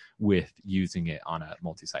issues with using it on a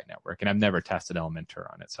multi-site network. And I've never tested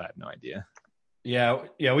Elementor on it, so I have no idea. Yeah.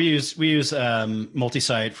 We use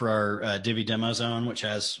multi-site for our Divi demo zone, which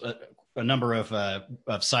has a number of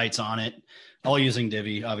sites on it, all using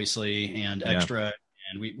Divi, obviously, and extra. Yeah.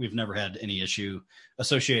 And we've never had any issue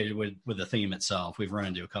associated with the theme itself. We've run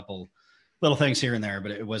into a couple little things here and there,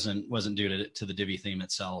 but it wasn't due to the Divi theme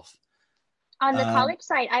itself. On the college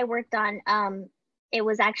site I worked on, it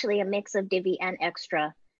was actually a mix of Divi and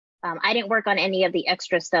extra. I didn't work on any of the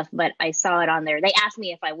extra stuff, but I saw it on there. They asked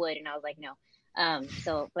me if I would, and I was like, no.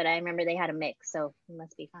 But I remember they had a mix, so it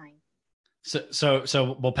must be fine.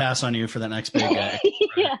 So we'll pass on you for that next big guy.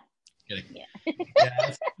 Yeah. Yeah,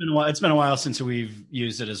 it's been a while since we've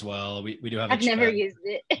used it as well. We do have. I've never used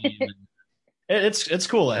it. It's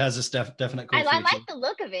cool. It has this definite cool feature. I like the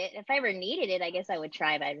look of it. If I ever needed it, I guess I would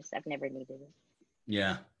try, but I've never needed it.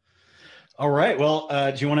 Yeah. All right. Well,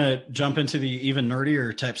 do you want to jump into the even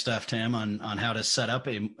nerdier type stuff, Tim, on how to set up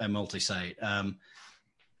a multi-site?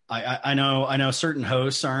 I know certain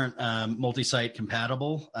hosts aren't multi-site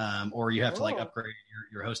compatible, or you have to upgrade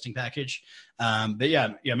your hosting package. But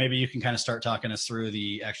maybe you can kind of start talking us through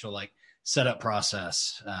the actual setup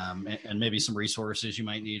process, and maybe some resources you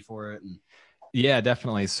might need for it. Yeah,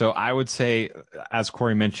 definitely. So I would say, as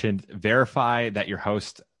Corey mentioned, verify that your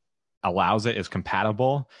host allows it, is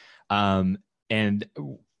compatible. And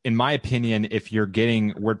in my opinion, if you're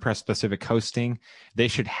getting WordPress specific hosting, they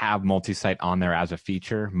should have multi-site on there as a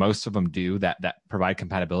feature. Most of them do that provide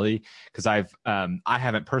compatibility, because I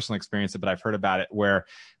haven't personally experienced it, but I've heard about it where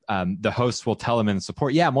the host will tell them in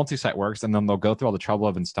support, yeah, multi-site works, and then they'll go through all the trouble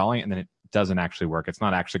of installing it, and then it doesn't actually work. It's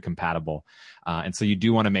not actually compatible. And so you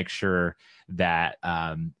do want to make sure that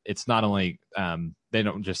it's not only they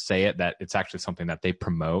don't just say it, that it's actually something that they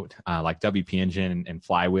promote, like WP Engine and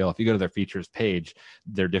Flywheel. If you go to their features page,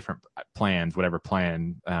 their different plans, whatever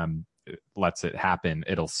plan lets it happen,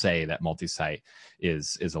 it'll say that multi-site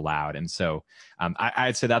is allowed. And so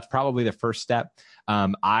I'd say that's probably the first step.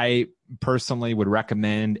 I personally would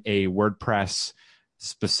recommend a WordPress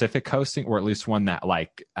specific hosting, or at least one that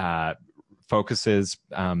focuses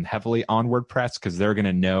heavily on WordPress, because they're going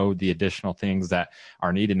to know the additional things that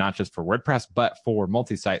are needed, not just for WordPress, but for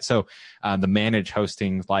multi-site. So the managed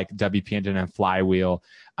hosting like WP Engine and Flywheel,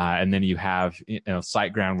 And then you have,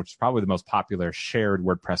 SiteGround, which is probably the most popular shared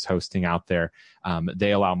WordPress hosting out there.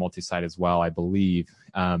 They allow multi-site as well, I believe.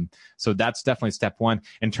 So that's definitely step one.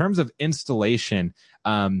 In terms of installation,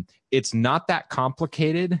 it's not that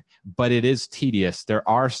complicated, but it is tedious. There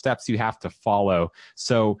are steps you have to follow.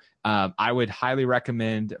 So I would highly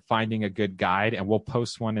recommend finding a good guide, and we'll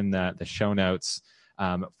post one in the show notes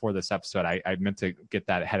for this episode. I meant to get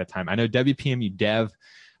that ahead of time. I know WPMU Dev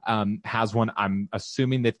has one. I'm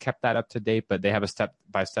assuming they've kept that up to date, but they have a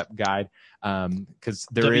step-by-step guide because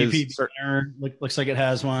there WP is looks like it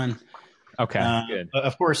has one. Okay, good.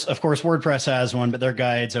 Of course, WordPress has one, but their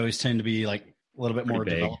guides always tend to be like a little bit more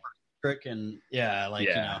developer-centric and a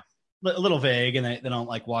little vague, and they don't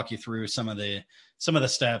like walk you through some of the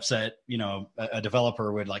steps that a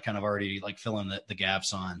developer would like kind of already like fill in the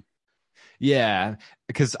gaps on. Yeah,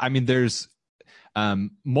 because I mean, there's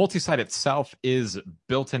multi-site itself is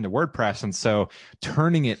built into WordPress, and so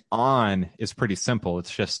turning it on is pretty simple. It's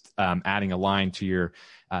just adding a line to your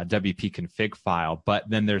WP config file, but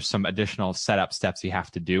then there's some additional setup steps you have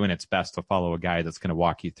to do, and it's best to follow a guide that's going to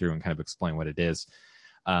walk you through and kind of explain what it is.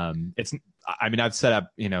 I've set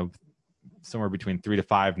up somewhere between 3 to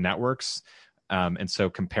 5 networks, and so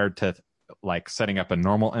compared to like setting up a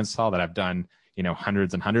normal install that I've done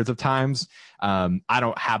hundreds and hundreds of times, I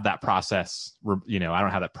don't have that process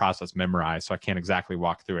memorized, so I can't exactly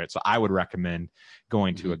walk through it. So I would recommend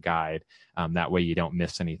going to a guide, that way you don't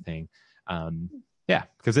miss anything.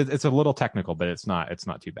 Because it's a little technical, but it's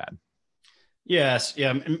not too bad. Yes.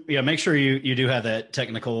 Yeah. Make sure you do have that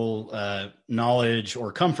technical knowledge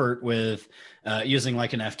or comfort with using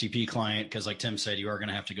like an FTP client, because like Tim said, you are going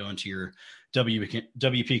to have to go into your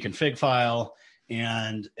WP config file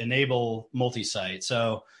and enable multi-site.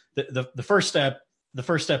 So the first step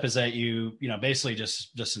is that you basically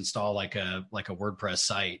just install like a WordPress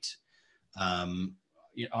site on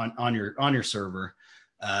your server.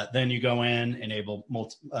 Then you go in, enable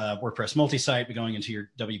WordPress multi-site by going into your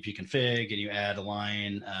WP config, and you add a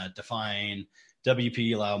line, define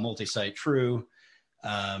WP allow multi-site true,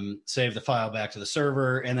 save the file back to the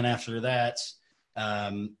server, and then after that,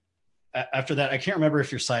 I can't remember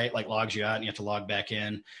if your site like logs you out and you have to log back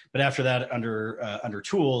in, but after that, under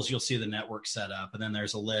tools, you'll see the network setup, and then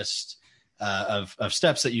there's a list of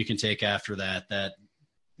steps that you can take after that.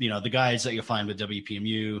 The guides that you'll find with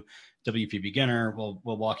WPMU, WP Beginner will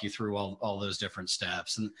walk you through all those different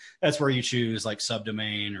steps, and that's where you choose like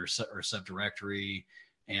subdomain or subdirectory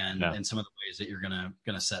and some of the ways that you're gonna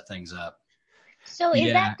set things up. So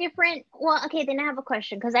is that different? Well, okay, then I have a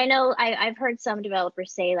question, because I know I've heard some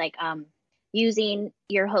developers say like using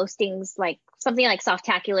your hostings like something like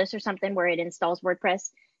Softaculous or something where it installs WordPress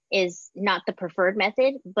is not the preferred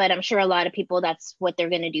method, but I'm sure a lot of people that's what they're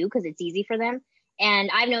going to do because it's easy for them. And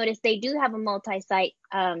I've noticed they do have a multi-site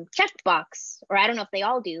checkbox, or I don't know if they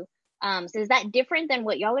all do. So is that different than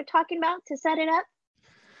what y'all are talking about to set it up?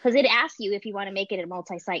 Because it asks you if you want to make it a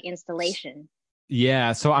multi-site installation.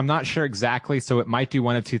 Yeah, so I'm not sure exactly. So it might do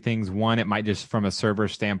one of two things. One, it might just from a server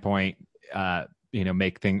standpoint,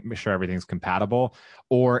 make sure everything's compatible,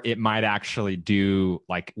 or it might actually do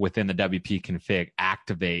like within the WP config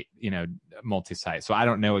activate, multi-site. So I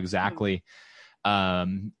don't know exactly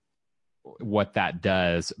what that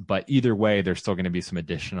does, but either way, there's still going to be some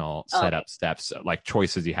additional setup steps, like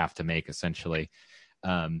choices you have to make essentially.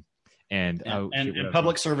 And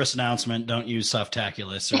public service announcement: don't use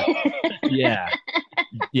Softaculous.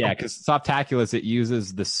 Because Softaculous, it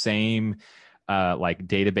uses the same like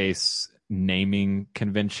database naming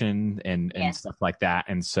convention and stuff like that,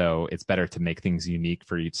 and so it's better to make things unique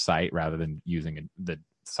for each site rather than using the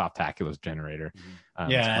Softaculous generator.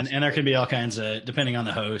 And there can be all kinds of, depending on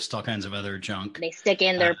the host, all kinds of other junk they stick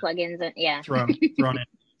in their plugins and thrown in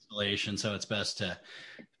installation. So it's best to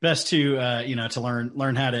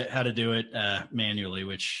learn how to do it manually,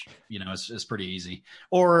 which is pretty easy.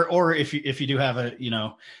 Or if you do have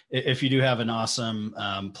an awesome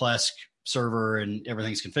Plesk server and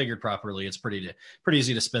everything's configured properly, it's pretty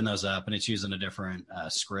easy to spin those up, and it's using a different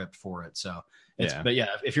script for it. So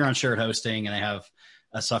if you're on shared hosting and they have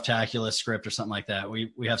a Softaculous script or something like that,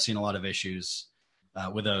 we have seen a lot of issues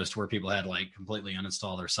with those, to where people had to like completely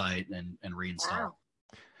uninstall their site and reinstall. Wow.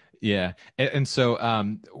 Yeah. And so,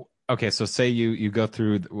 okay. So say you go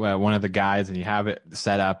through one of the guides and you have it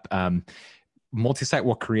set up, multi-site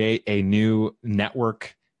will create a new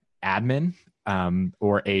network admin,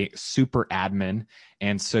 or a super admin.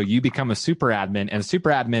 And so you become a super admin, and a super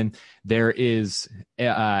admin, there is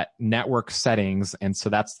network settings. And so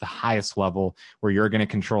that's the highest level where you're going to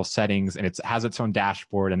control settings, and it has its own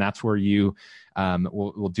dashboard. And that's where you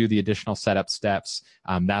will do the additional setup steps.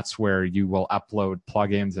 That's where you will upload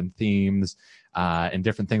plugins and themes and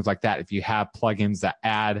different things like that. If you have plugins that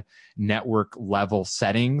add network level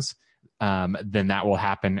settings, then that will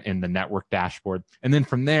happen in the network dashboard. And then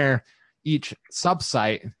from there, each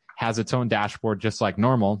subsite has its own dashboard, just like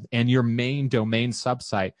normal. And your main domain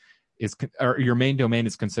subsite your main domain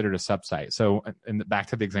is considered a subsite. So back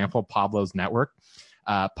to the example, Pablo's Network,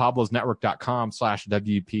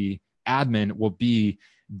 pablosnetwork.com/WP admin will be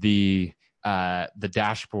the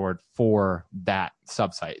dashboard for that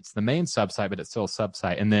subsite. It's the main subsite, but it's still a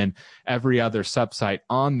subsite. And then every other subsite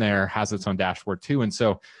on there has its own dashboard too. And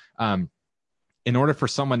so in order for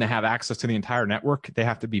someone to have access to the entire network, they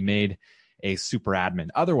have to be made a super admin.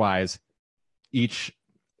 Otherwise, each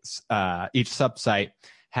subsite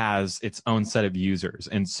has its own set of users.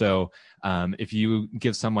 And so if you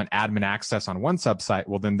give someone admin access on one subsite,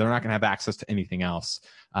 well, then they're not going to have access to anything else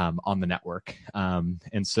on the network.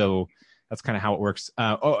 And so that's kind of how it works.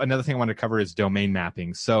 Another thing I wanted to cover is domain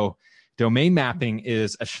mapping. So domain mapping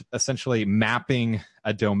is essentially mapping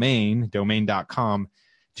a domain.com,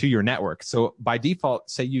 to your network. So by default,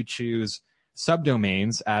 say you choose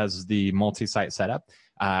subdomains as the multi-site setup,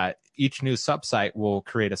 each new subsite will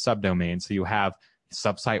create a subdomain. So you have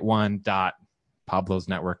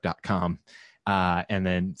subsite1.pablosnetwork.com, and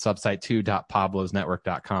then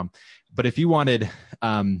subsite2.pablosnetwork.com. But if you wanted,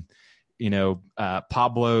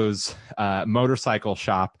 Pablo's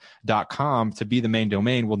motorcycleshop.com to be the main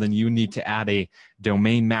domain, well, then you need to add a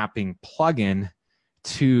domain mapping plugin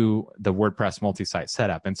to the WordPress multi-site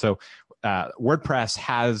setup. And so WordPress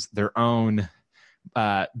has their own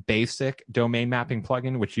basic domain mapping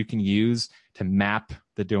plugin, which you can use to map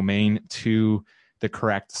the domain to the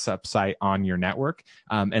correct subsite on your network.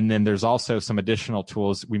 And then there's also some additional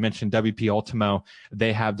tools. We mentioned WP Ultimo.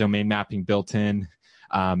 They have domain mapping built in.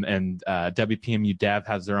 And WPMU Dev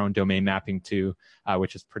has their own domain mapping too,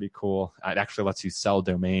 which is pretty cool. It actually lets you sell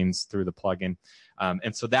domains through the plugin.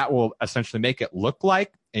 And so that will essentially make it look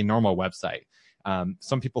like a normal website.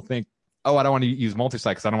 Some people think, oh, I don't want to use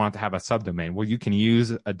multi-site because I don't want it to have a subdomain. Well, you can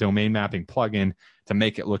use a domain mapping plugin to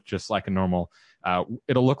make it look just like a normal,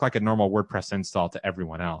 it'll look like a normal WordPress install to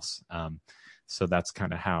everyone else. So that's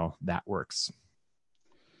kind of how that works.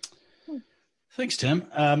 Thanks, Tim.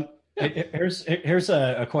 Here's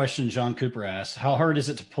a question John Cooper asked. How hard is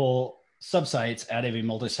it to pull subsites out of a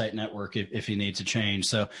multi-site network if you need to change?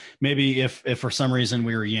 So maybe if for some reason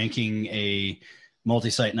we were yanking a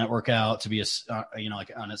multi-site network out to be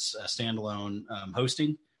like on its standalone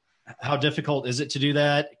hosting, how difficult is it to do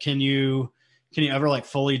that? Can you ever like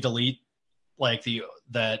fully delete like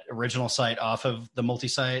that original site off of the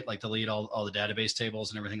multi-site, like delete all the database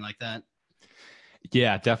tables and everything like that?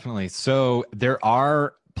 Yeah, definitely. So there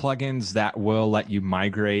are plugins that will let you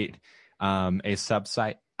migrate a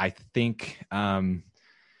subsite. I think I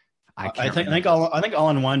think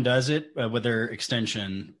All-in-One does it with their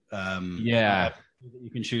extension.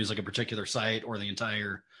 You can choose like a particular site or the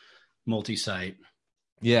entire multi-site.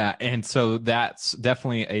 Yeah, and so that's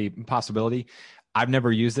definitely a possibility. I've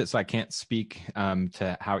never used it, so I can't speak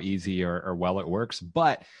to how easy or well it works.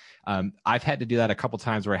 But I've had to do that a couple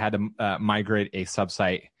times where I had to migrate a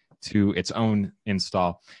subsite to its own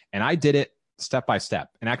install, and I did it step by step.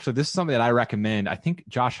 And actually, this is something that I recommend. I think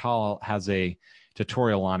Josh Hall has a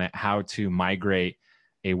tutorial on it, how to migrate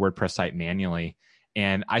a WordPress site manually.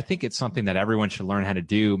 And I think it's something that everyone should learn how to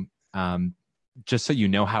do, just so you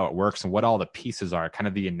know how it works and what all the pieces are, kind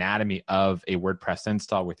of the anatomy of a WordPress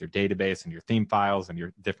install with your database and your theme files and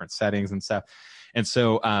your different settings and stuff. And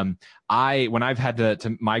so when I've had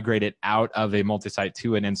to migrate it out of a multi-site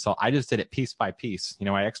to an install, I just did it piece by piece.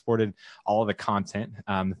 I exported all of the content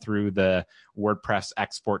through the WordPress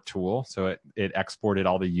export tool. So it exported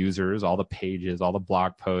all the users, all the pages, all the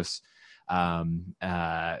blog posts,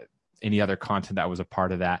 any other content that was a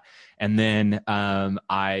part of that. And then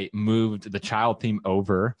I moved the child theme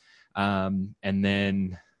over. And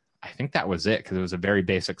then I think that was it, because it was a very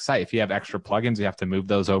basic site. If you have extra plugins, you have to move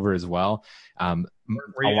those over as well. Were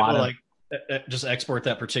you able to just export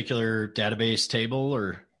that particular database table,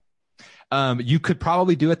 or? You could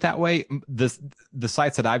probably do it that way. The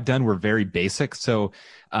sites that I've done were very basic, so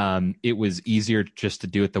it was easier just to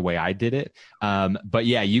do it the way I did it. But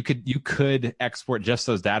yeah, you could export just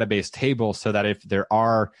those database tables, so that if there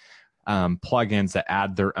are plugins that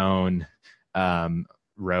add their own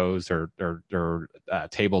rows or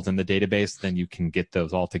tables in the database, then you can get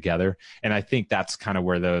those all together. And I think that's kind of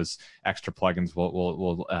where those extra plugins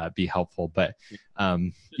will be helpful. But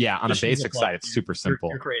on a basic side, it's super simple.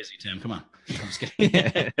 You're crazy, Tim. Come on. I'm just kidding.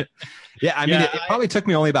 Yeah, I mean, it probably took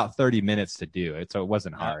me only about 30 minutes to do it, so it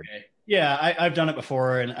wasn't hard. Okay. Yeah, I've done it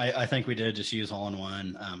before, and I think we did just use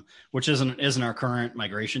All-in-One, which isn't our current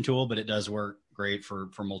migration tool, but it does work great for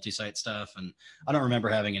multi-site stuff. And I don't remember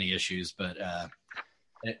having any issues, but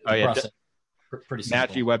pretty simple.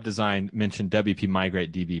 Matchy Web Design mentioned WP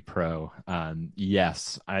Migrate DB Pro.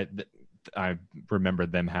 Yes, I remember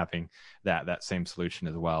them having that same solution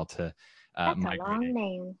as well to migrate. That's a long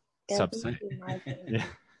name. Subsite.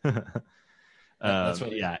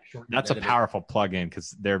 That's a powerful plugin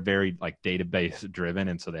because they're very like database driven,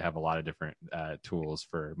 and so they have a lot of different tools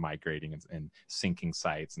for migrating and syncing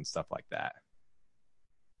sites and stuff like that.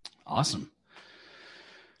 Awesome.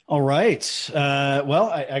 All right. Well,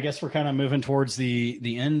 I guess we're kind of moving towards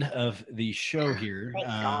the end of the show here.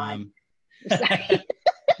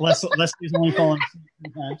 Leslie's only falling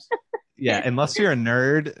sometimes. Yeah, unless you're a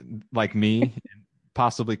nerd like me,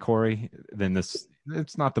 possibly Corey, then it's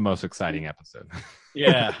not the most exciting episode.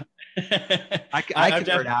 Yeah. I can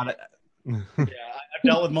nerd out. I've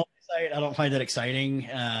dealt with multi-site. I don't find that exciting.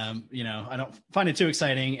 I don't find it too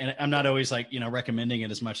exciting, and I'm not always like, recommending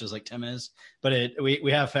it as much as like Tim is, but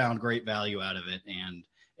we have found great value out of it, and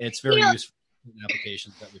it's very useful in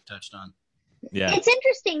applications that we've touched on. Yeah. It's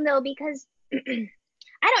interesting though, because I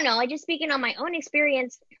don't know, I just speaking on my own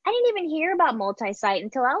experience, I didn't even hear about multi-site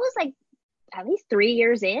until I was like at least 3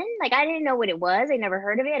 years in. Like, I didn't know what it was. I never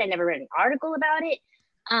heard of it. I never read an article about it.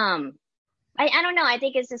 I don't know. I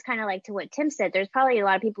think it's just kind of like to what Tim said. There's probably a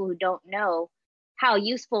lot of people who don't know how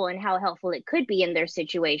useful and how helpful it could be in their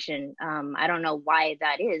situation. I don't know why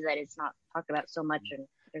that is, that it's not talked about so much, and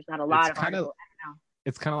there's not a lot of articles.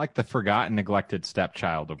 It's kind of like the forgotten, neglected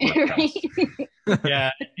stepchild of WordPress. Yeah,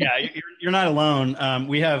 you're not alone.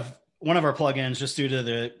 We have one of our plugins, just due to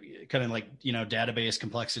the kind of like, database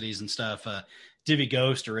complexities and stuff, Divi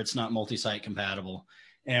Ghost, or it's not multi-site compatible.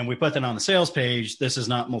 And we put that on the sales page. This is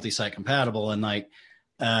not multi-site compatible. And like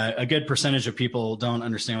a good percentage of people don't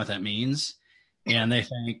understand what that means. And they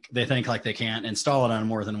think like they can't install it on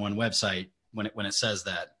more than one website when it says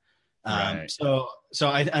that. Right. So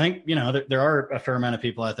I think, there are a fair amount of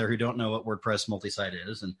people out there who don't know what WordPress multi-site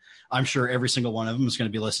is. And I'm sure every single one of them is going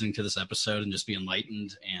to be listening to this episode and just be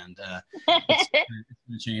enlightened, and it's going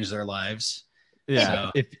to change their lives.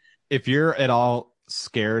 Yeah. So, if you're at all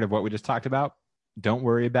scared of what we just talked about, don't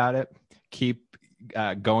worry about it. Keep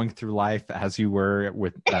going through life as you were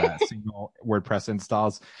with single WordPress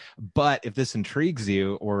installs. But if this intrigues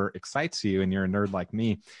you or excites you and you're a nerd like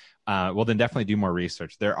me, well, then definitely do more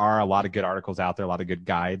research. There are a lot of good articles out there, a lot of good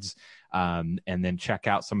guides. And then check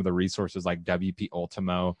out some of the resources like WP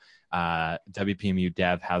Ultimo. WPMU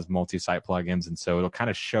Dev has multi-site plugins. And so it'll kind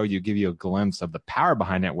of give you a glimpse of the power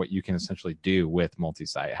behind it, what you can essentially do with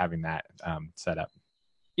multi-site, having that set up.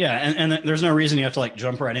 Yeah, and there's no reason you have to like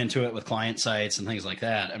jump right into it with client sites and things like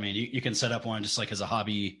that. I mean, you can set up one just like as a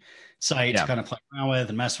hobby site to kind of play around with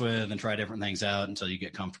and mess with and try different things out until you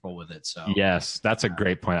get comfortable with it. So yes, that's a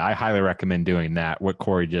great point. I highly recommend doing that. What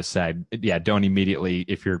Corey just said. Yeah, don't immediately,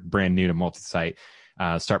 if you're brand new to multi-site,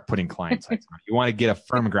 start putting client sites on. You want to get a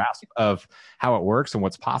firm grasp of how it works and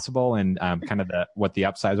what's possible, and kind of what the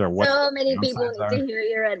upsides are. What so many people need to hear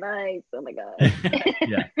your advice. Oh my god.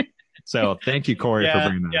 Yeah. So thank you, Corey, for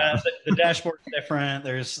bringing that up. The dashboard's different.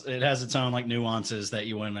 It has its own like nuances that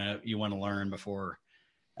you want to learn before,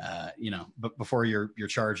 before you're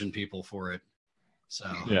charging people for it.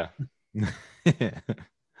 So yeah. Yeah,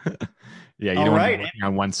 you don't want to be working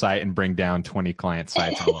on one site and bring down 20 client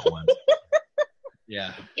sites all at once.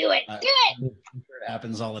 Yeah. Do it. It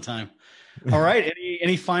happens all the time. All right.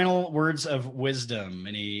 Any final words of wisdom?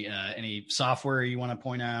 Any software you want to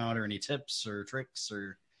point out, or any tips or tricks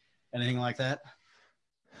or anything like that?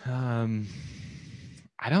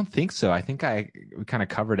 I don't think so. I think we kind of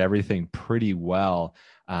covered everything pretty well.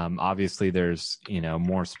 Obviously, there's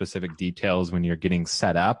more specific details when you're getting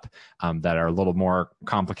set up that are a little more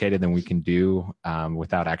complicated than we can do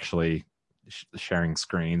without actually sharing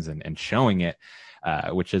screens and showing it,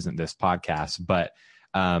 which isn't this podcast. But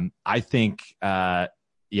I think,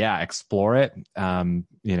 explore it.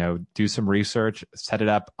 Do some research, set it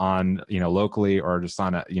up on locally or just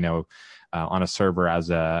on a server as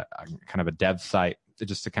a kind of a dev site,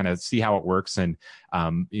 just to kind of see how it works, and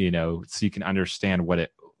so you can understand what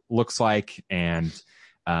it looks like and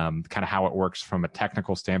kind of how it works from a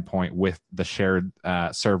technical standpoint with the shared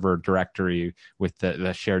server directory, with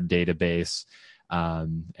the shared database,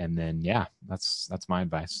 And then, yeah, that's my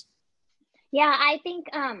advice. Yeah, I think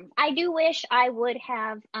I do wish I would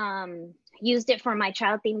have used it for my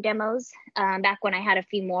child theme demos back when I had a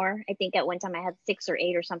few more. I think at one time I had 6 or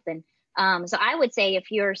 8 or something. So I would say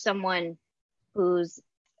if you're someone who's,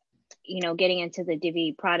 getting into the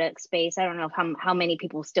Divi product space, I don't know how many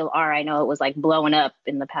people still are. I know it was like blowing up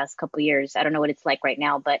in the past couple of years. I don't know what it's like right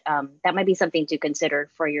now, but that might be something to consider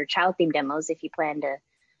for your child theme demos if you plan to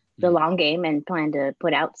the long game and plan to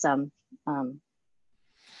put out some.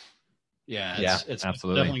 Yeah, it's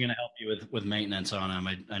absolutely definitely going to help you with maintenance on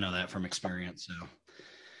them. I know that from experience.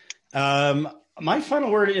 So, my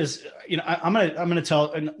final word is, I'm gonna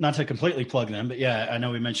tell, not to completely plug them, but yeah, I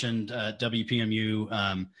know we mentioned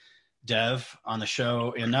WPMU Dev on the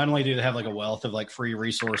show, and not only do they have like a wealth of like free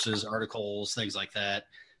resources, articles, things like that,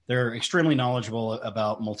 they're extremely knowledgeable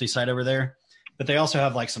about multi-site over there, but they also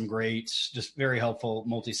have like some great, just very helpful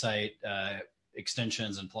multi-site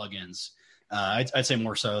extensions and plugins. I'd say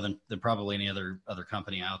more so than probably any other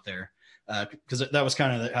company out there, because that was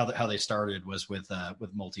kind of how they started, was with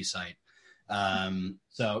multi-site.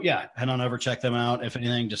 So yeah, head on over, check them out. If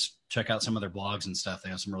anything, just check out some of their blogs and stuff. They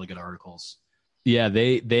have some really good articles. Yeah,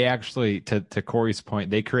 they actually, to Corey's point,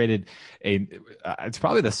 they created it's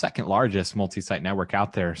probably the second largest multi-site network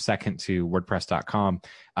out there, second to WordPress.com.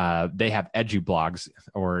 They have EduBlogs,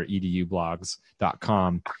 or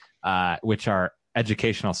edublogs.com, which are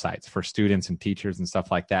educational sites for students and teachers and stuff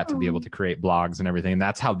like that to be able to create blogs and everything. And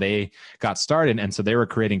that's how they got started. And so they were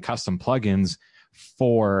creating custom plugins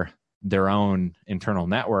for their own internal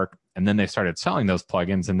network. And then they started selling those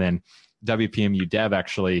plugins. And then WPMU Dev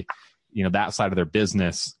actually, that side of their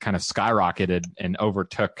business kind of skyrocketed and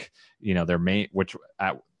overtook, their main, which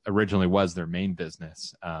originally was their main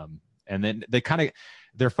business. And then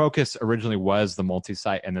their focus originally was the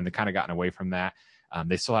multi-site, and then they kind of gotten away from that.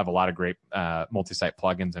 They still have a lot of great multi-site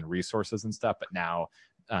plugins and resources and stuff, but now,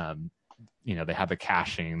 they have the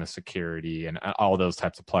caching, the security, and all those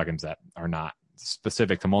types of plugins that are not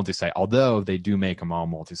specific to multi-site, although they do make them all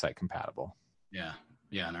multi-site compatible. Yeah,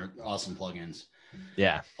 and they're awesome plugins.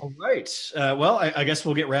 Yeah. All right. Well, I guess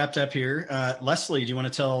we'll get wrapped up here. Leslie, do you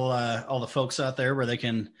want to tell all the folks out there where they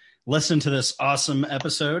can listen to this awesome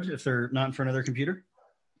episode if they're not in front of their computer?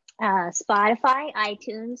 Spotify,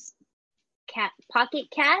 iTunes, Pocket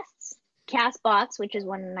Casts, Castbox, which is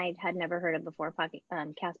one I had never heard of before. Pocket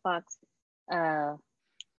Castbox.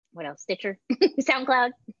 What else? Stitcher,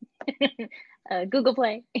 SoundCloud, Google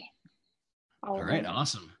Play. All right,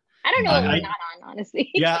 awesome. I don't know what we're not on,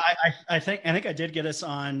 honestly. Yeah, I think I did get us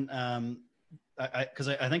on because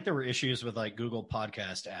I think there were issues with like Google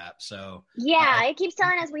Podcast app. So yeah, it keeps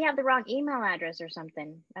telling us we have the wrong email address or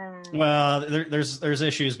something. Well, there's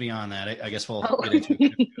issues beyond that. I guess we'll get into a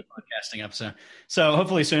podcasting episode. So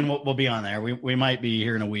hopefully soon we'll be on there. We might be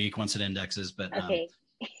here in a week once it indexes, but okay.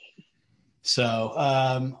 So,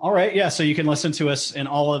 all right. Yeah. So you can listen to us in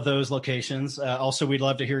all of those locations. Also, we'd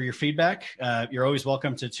love to hear your feedback. You're always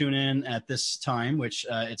welcome to tune in at this time, which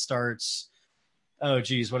it starts. Oh,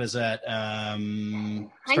 geez. What is that? I'm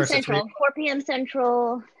Central, 4 p.m.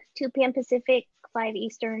 Central, 2 p.m. Pacific, 5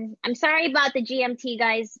 Eastern. I'm sorry about the GMT,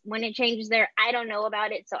 guys. When it changes there, I don't know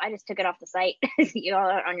about it. So I just took it off the site. You all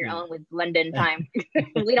are on your own with London time.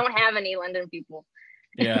 We don't have any London people.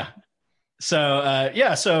 Yeah. So,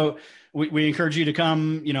 so we encourage you to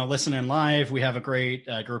come, listen in live. We have a great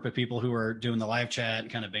group of people who are doing the live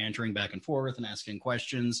chat, kind of bantering back and forth and asking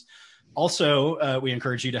questions. Also, we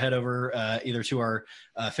encourage you to head over either to our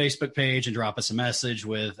Facebook page and drop us a message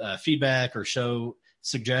with feedback or show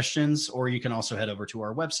suggestions, or you can also head over to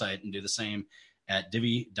our website and do the same at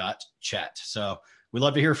divi.chat. So we'd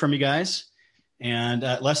love to hear from you guys. And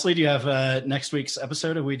Leslie, do you have next week's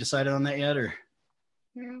episode? Have we decided on that yet? Or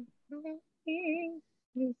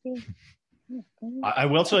I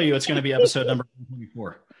will tell you, it's going to be episode number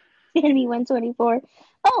 124. It's going to be 124.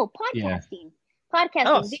 Oh, podcasting. Yeah.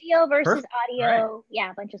 Podcasting, video versus perfect. Audio. Right.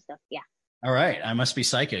 Yeah, a bunch of stuff. Yeah. All right. I must be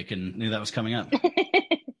psychic and knew that was coming up.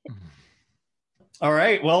 All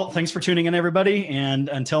right. Well, thanks for tuning in, everybody. And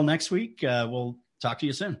until next week, we'll talk to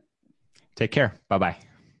you soon. Take care. Bye-bye.